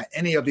 to look at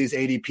any of these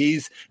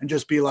ADPs and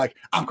just be like,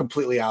 I'm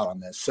completely out on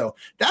this. So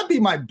that'd be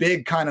my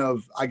big kind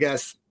of, I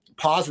guess,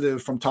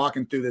 positive from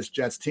talking through this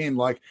Jets team.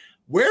 Like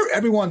where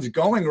everyone's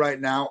going right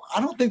now,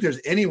 I don't think there's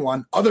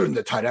anyone other than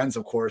the tight ends,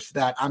 of course,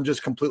 that I'm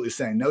just completely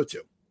saying no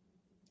to.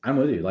 I'm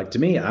with you. Like to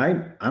me,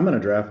 I'm going to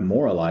draft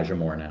more Elijah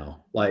Moore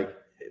now. Like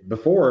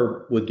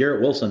before with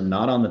Garrett Wilson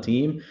not on the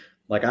team,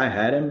 like I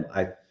had him,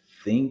 I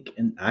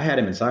had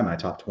him inside my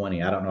top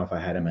 20. I don't know if I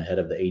had him ahead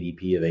of the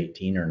ADP of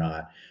 18 or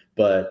not,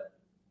 but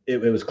it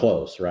was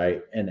close,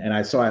 right? And I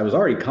was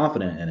already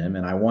confident in him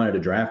and I wanted to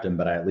draft him,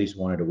 but I at least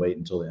wanted to wait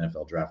until the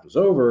NFL draft was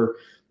over.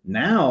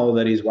 Now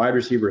that he's wide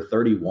receiver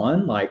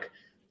 31, like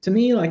to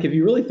me, like if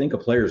you really think a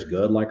player's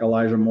good, like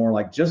Elijah Moore,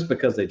 like just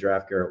because they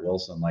draft Garrett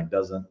Wilson, like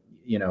doesn't,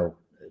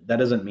 that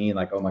doesn't mean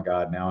like, oh my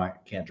God, now I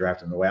can't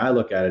draft him. The way I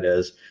look at it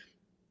is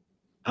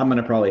I'm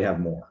going to probably have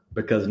more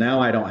because now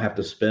I don't have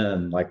to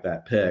spend like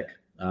that pick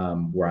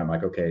where I'm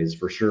like, okay, it's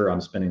for sure I'm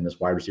spending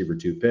this wide receiver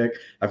 2 pick.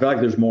 I feel like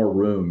there's more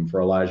room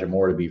for Elijah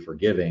Moore to be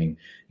forgiving,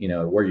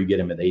 where you get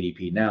him at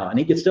ADP now. And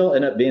he could still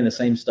end up being the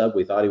same stud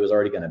we thought he was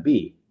already going to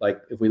be.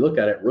 Like if we look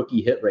at it,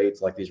 rookie hit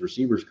rates, like these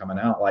receivers coming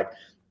out, like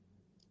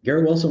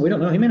Garrett Wilson, we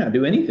don't know. He may not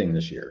do anything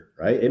this year,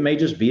 right? It may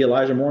just be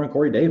Elijah Moore and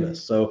Corey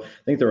Davis. So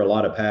I think there are a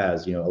lot of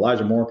paths.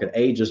 Elijah Moore could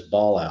just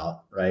ball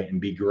out, right, and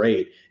be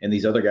great, and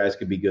these other guys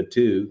could be good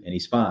too, and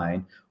he's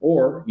fine.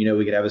 Or,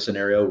 we could have a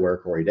scenario where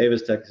Corey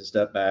Davis takes a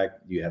step back.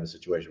 You have a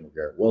situation where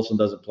Garrett Wilson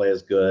doesn't play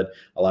as good.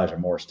 Elijah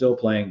Moore still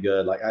playing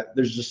good.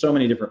 There's just so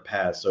many different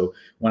paths. So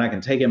when I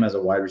can take him as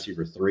a wide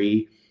receiver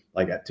 3,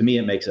 to me,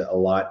 it makes it a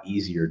lot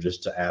easier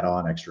just to add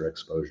on extra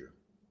exposure.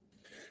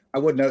 I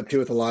would note too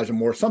with Elijah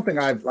Moore, something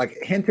I've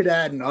hinted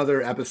at in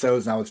other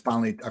episodes. And I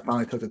finally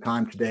took the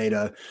time today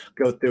to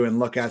go through and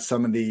look at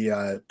some of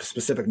the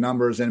specific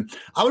numbers, and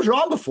I was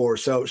wrong before,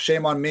 so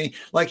shame on me.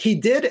 He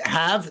did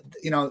have,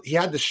 he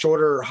had the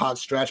shorter hot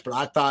stretch, but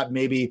I thought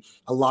maybe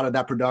a lot of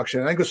that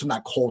production, I think it was from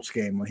that Colts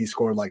game when he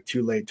scored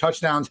 2 late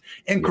touchdowns.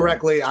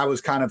 Incorrectly, yeah. I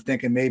was kind of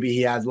thinking maybe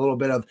he has a little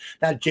bit of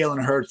that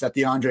Jalen Hurts, that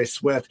DeAndre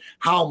Swift.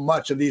 How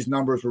much of these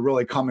numbers were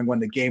really coming when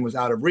the game was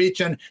out of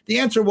reach? And the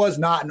answer was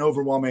not an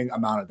overwhelming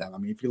amount of them. I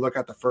mean, if you look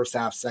at the first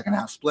half, second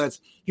half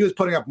splits, he was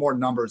putting up more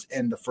numbers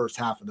in the first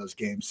half of those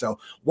games. So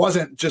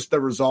wasn't just the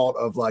result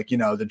of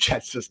the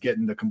Jets just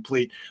getting the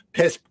complete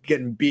piss,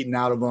 getting beaten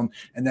out of them.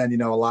 And then,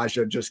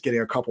 Elijah just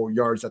getting a couple of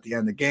yards at the end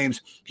of the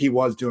games. He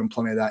was doing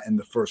plenty of that in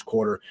the first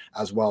quarter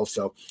as well.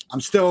 So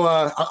I'm still,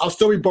 I'll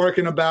still be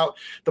barking about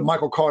the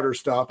Michael Carter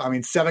stuff. I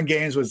mean, 7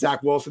 games with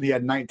Zach Wilson, he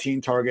had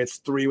 19 targets,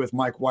 3 with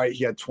Mike White,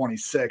 he had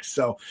 26.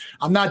 So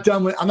I'm not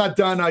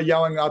done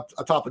yelling up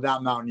atop of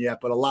that mountain yet,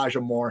 but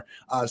Elijah Moore,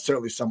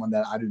 certainly someone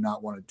that I do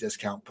not want to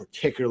discount,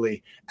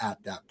 particularly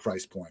at that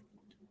price point.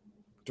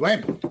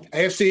 Dwayne,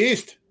 AFC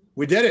East,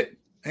 we did it.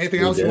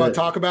 Anything else you want to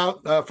talk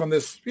about from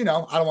this, I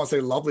don't want to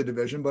say lovely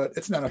division, but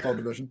it's an NFL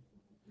division.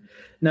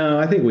 No,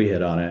 I think we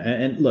hit on it.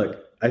 And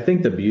look, I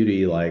think the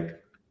beauty,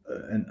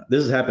 and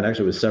this has happened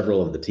actually with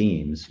several of the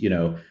teams,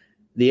 the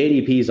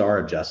ADPs are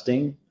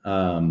adjusting.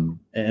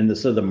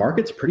 So the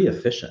market's pretty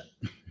efficient.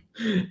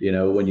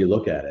 When you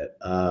look at it.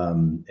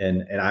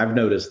 And I've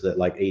noticed that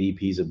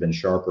ADPs have been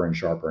sharper and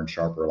sharper and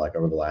sharper,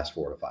 over the last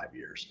 4 to 5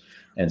 years.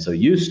 And so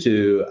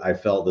I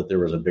felt that there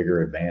was a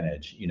bigger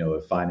advantage,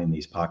 of finding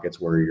these pockets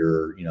where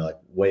you're,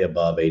 way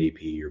above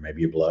ADP or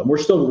maybe you're below. And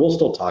we'll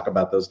still talk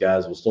about those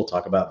guys. We'll still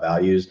talk about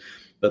values.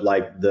 But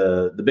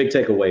the big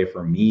takeaway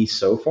for me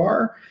so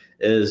far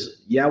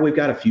is, we've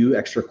got a few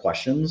extra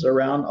questions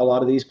around a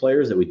lot of these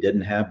players that we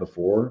didn't have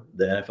before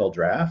the NFL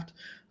draft.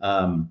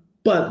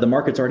 But the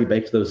market's already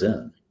baked those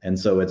in. And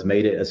so it's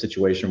made it a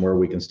situation where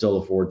we can still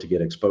afford to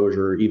get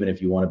exposure, even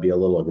if you want to be a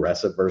little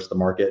aggressive versus the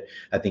market.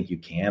 I think you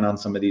can on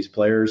some of these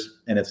players,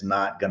 and it's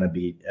not going to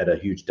be at a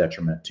huge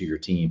detriment to your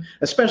team,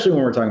 especially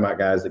when we're talking about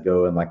guys that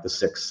go in the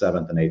 6th,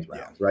 7th, and 8th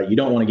rounds, right? You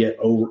don't want to get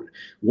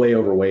way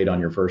overweight on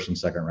your 1st and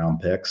 2nd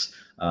round picks.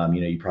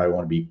 You probably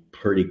want to be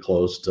pretty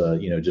close to,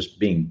 just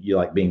being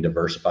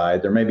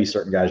diversified. There may be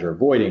certain guys you're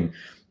avoiding,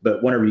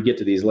 but whenever you get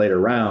to these later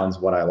rounds,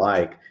 what I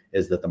like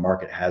is that the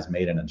market has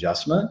made an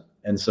adjustment.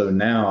 And so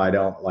now I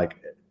don't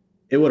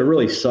it would have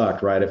really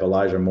sucked, right, if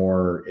Elijah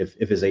Moore, if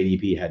his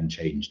ADP hadn't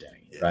changed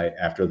any, right,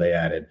 after they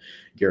added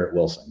Garrett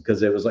Wilson.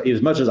 Because it was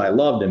as much as I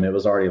loved him, it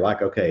was already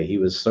okay, he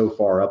was so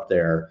far up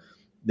there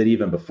that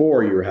even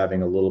before you were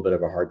having a little bit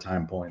of a hard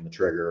time pulling the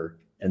trigger.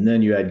 And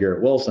then you add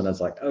Garrett Wilson,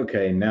 it's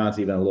okay, now it's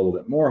even a little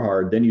bit more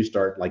hard. Then you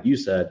start, like you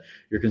said,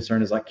 your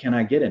concern is can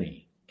I get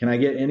any? Can I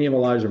get any of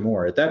Elijah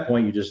Moore? At that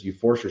point, you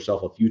force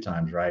yourself a few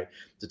times, right,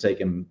 to take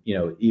him,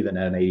 even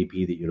at an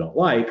ADP that you don't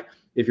like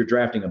if you're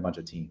drafting a bunch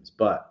of teams.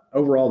 But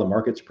overall, the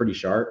market's pretty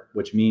sharp,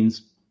 which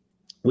means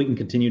we can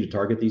continue to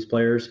target these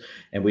players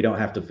and we don't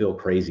have to feel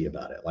crazy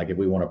about it. If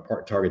we want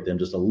to target them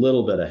just a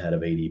little bit ahead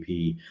of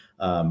ADP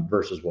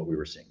versus what we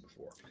were seeing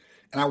before.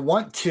 And I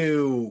want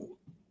to,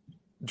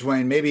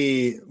 Dwayne,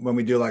 maybe when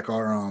we do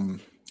our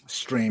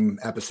stream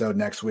episode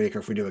next week, or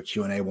if we do a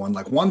Q&A one,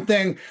 one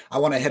thing I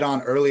want to hit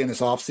on early in this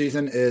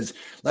offseason is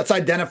let's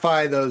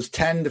identify those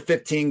 10 to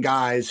 15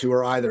 guys who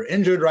are either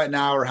injured right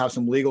now or have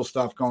some legal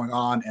stuff going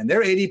on, and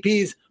their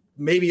ADPs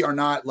maybe are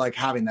not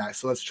having that.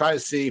 So let's try to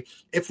see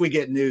if we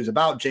get news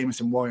about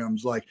Jameson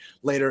Williams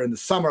later in the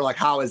summer,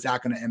 how is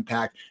that going to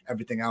impact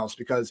everything else?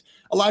 Because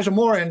Elijah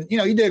Moore, and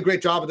he did a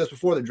great job of this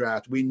before the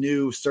draft. We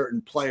knew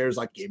certain players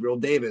like Gabriel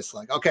Davis,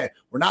 okay,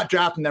 we're not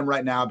drafting them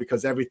right now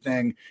because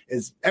everything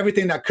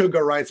that could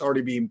go right is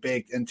already being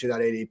baked into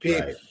that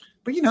ADP. Right.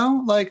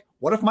 But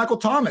what if Michael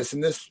Thomas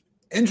and this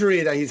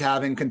injury that he's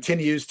having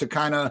continues to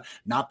kind of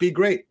not be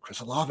great? Chris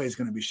Olave is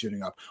going to be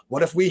shooting up.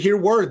 What if we hear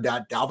word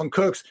that Dalvin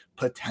Cook's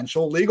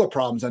potential legal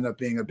problems end up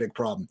being a big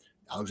problem?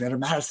 Alexander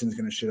Madison is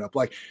going to shoot up.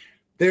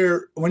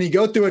 when you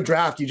go through a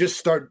draft, you just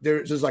start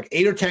there's like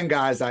 8 or 10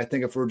 guys that I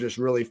think if we're just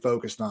really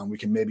focused on, we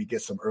can maybe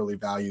get some early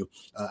value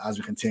as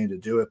we continue to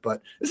do it.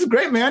 But this is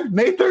great, man.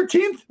 May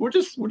 13th, we're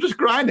just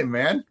grinding,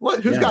 man.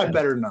 Who's got it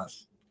better than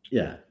us?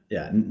 Yeah.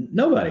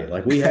 Nobody.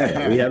 Like we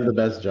have the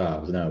best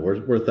jobs. No,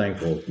 we're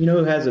thankful. You know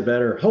who has it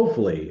better?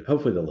 Hopefully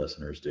the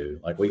listeners do.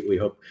 Like we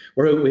hope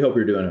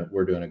we're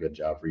doing a good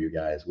job for you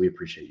guys. We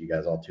appreciate you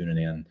guys all tuning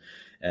in.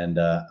 And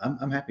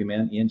I'm happy,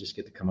 man. Ian, just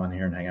get to come on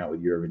here and hang out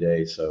with you every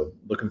day. So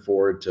looking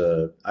forward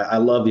to, I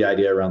love the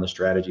idea around the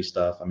strategy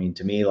stuff. I mean,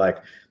 to me, like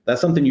that's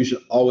something you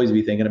should always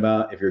be thinking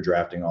about if you're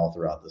drafting all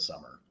throughout the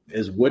summer,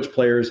 is which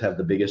players have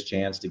the biggest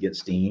chance to get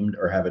steamed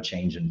or have a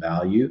change in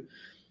value,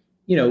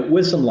 you know,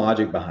 with some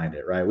logic behind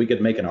it, right? We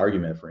could make an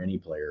argument for any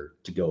player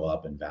to go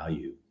up in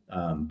value.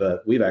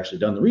 But we've actually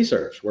done the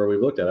research where we've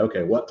looked at,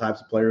 okay, what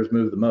types of players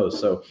move the most?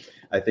 So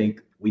I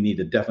think we need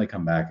to definitely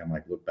come back and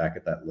like look back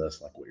at that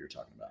list, like what you're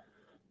talking about.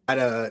 I had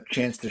a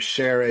chance to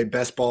share a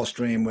best ball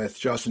stream with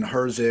Justin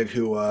Herzig,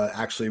 who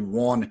actually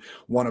won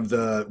one of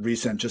the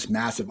recent just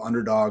massive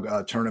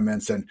underdog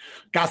tournaments, and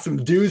got some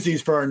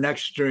doozies for our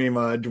next stream,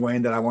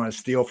 Dwayne, that I want to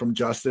steal from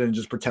Justin and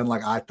just pretend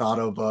like I thought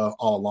of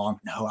all along.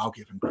 No, I'll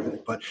give him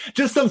credit. But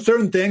just some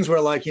certain things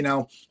where, like, you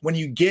know, when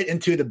you get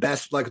into the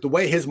best, like the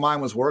way his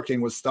mind was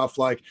working was stuff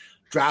like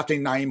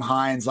drafting Nyheim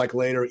Hines like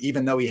later,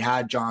 even though he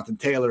had Jonathan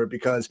Taylor,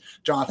 because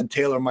Jonathan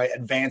Taylor might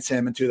advance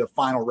him into the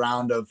final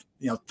round of,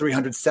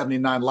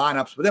 379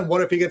 lineups. But then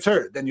what if he gets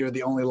hurt? Then you're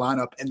the only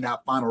lineup in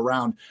that final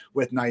round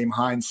with Nyheim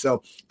Hines.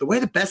 So the way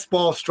the best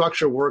ball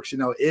structure works,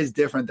 is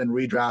different than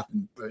redraft,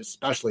 and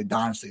especially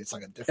Dynasty. It's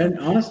like a different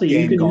And honestly,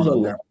 game you can use a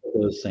going lot of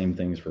those same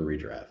things for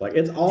redraft. Like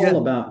it's all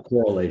about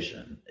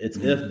correlation. It's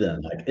if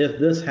then, like if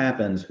this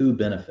happens, who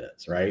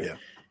benefits, right? Yeah.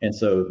 And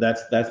so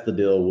that's the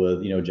deal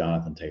with,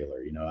 Jonathan Taylor.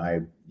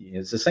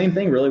 It's the same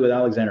thing really with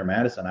Alexander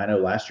Mattison. I know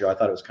last year I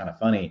thought it was kind of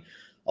funny.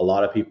 A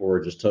lot of people were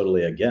just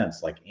totally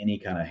against like any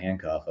kind of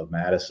handcuff of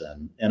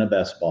Mattison in a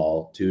best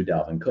ball to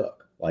Dalvin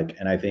Cook.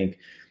 And I think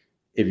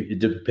it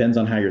depends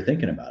on how you're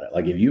thinking about it.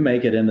 Like if you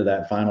make it into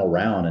that final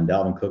round and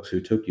Dalvin Cook's who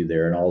took you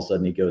there, and all of a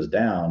sudden he goes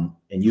down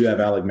and you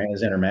have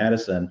Alexander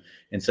Mattison,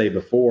 and say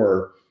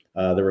before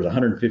there was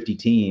 150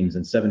 teams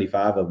and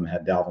 75 of them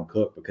had Dalvin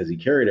Cook because he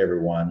carried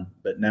everyone.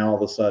 But now all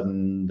of a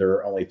sudden there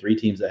are only 3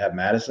 teams that have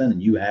Madison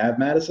and you have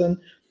Madison.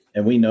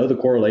 And we know the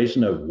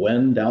correlation of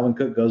when Dalvin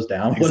Cook goes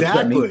down. What does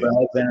that mean for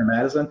Alexander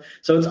Mattison?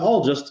 So it's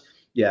all just,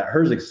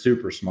 Herzig's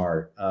super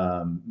smart.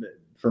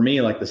 For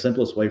me, like the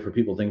simplest way for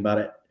people to think about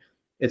it,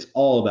 it's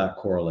all about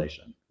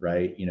correlation,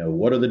 right?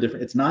 What are the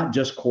different, it's not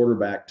just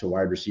quarterback to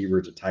wide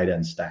receiver to tight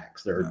end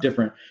stacks. There are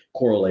different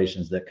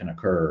correlations that can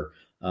occur,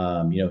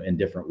 in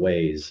different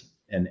ways.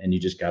 And you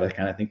just got to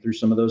kind of think through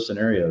some of those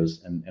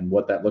scenarios and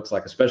what that looks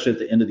like, especially at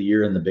the end of the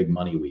year in the big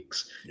money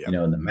weeks, and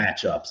the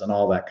matchups and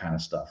all that kind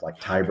of stuff, like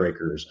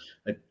tiebreakers,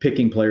 like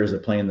picking players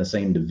that play in the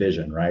same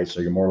division, right? So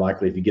you're more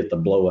likely, if you get the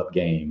blow up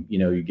game,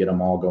 you get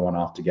them all going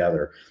off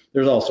together.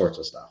 There's all sorts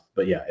of stuff,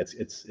 but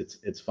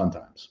it's fun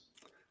times.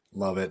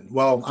 Love it.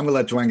 Well, I'm going to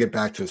let Dwayne get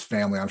back to his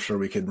family. I'm sure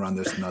we could run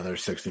this another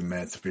 60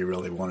 minutes if we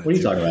really wanted to. What are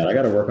you talking about? I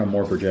got to work on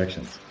more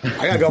projections.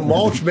 I got to go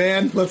mulch,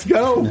 man. Let's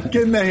go.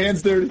 Getting the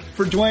hands dirty.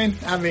 For Dwayne,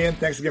 I'm Ian.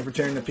 Thanks again for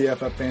tuning in the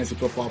PFF Fantasy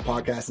Football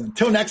Podcast. And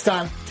until next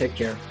time, take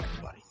care.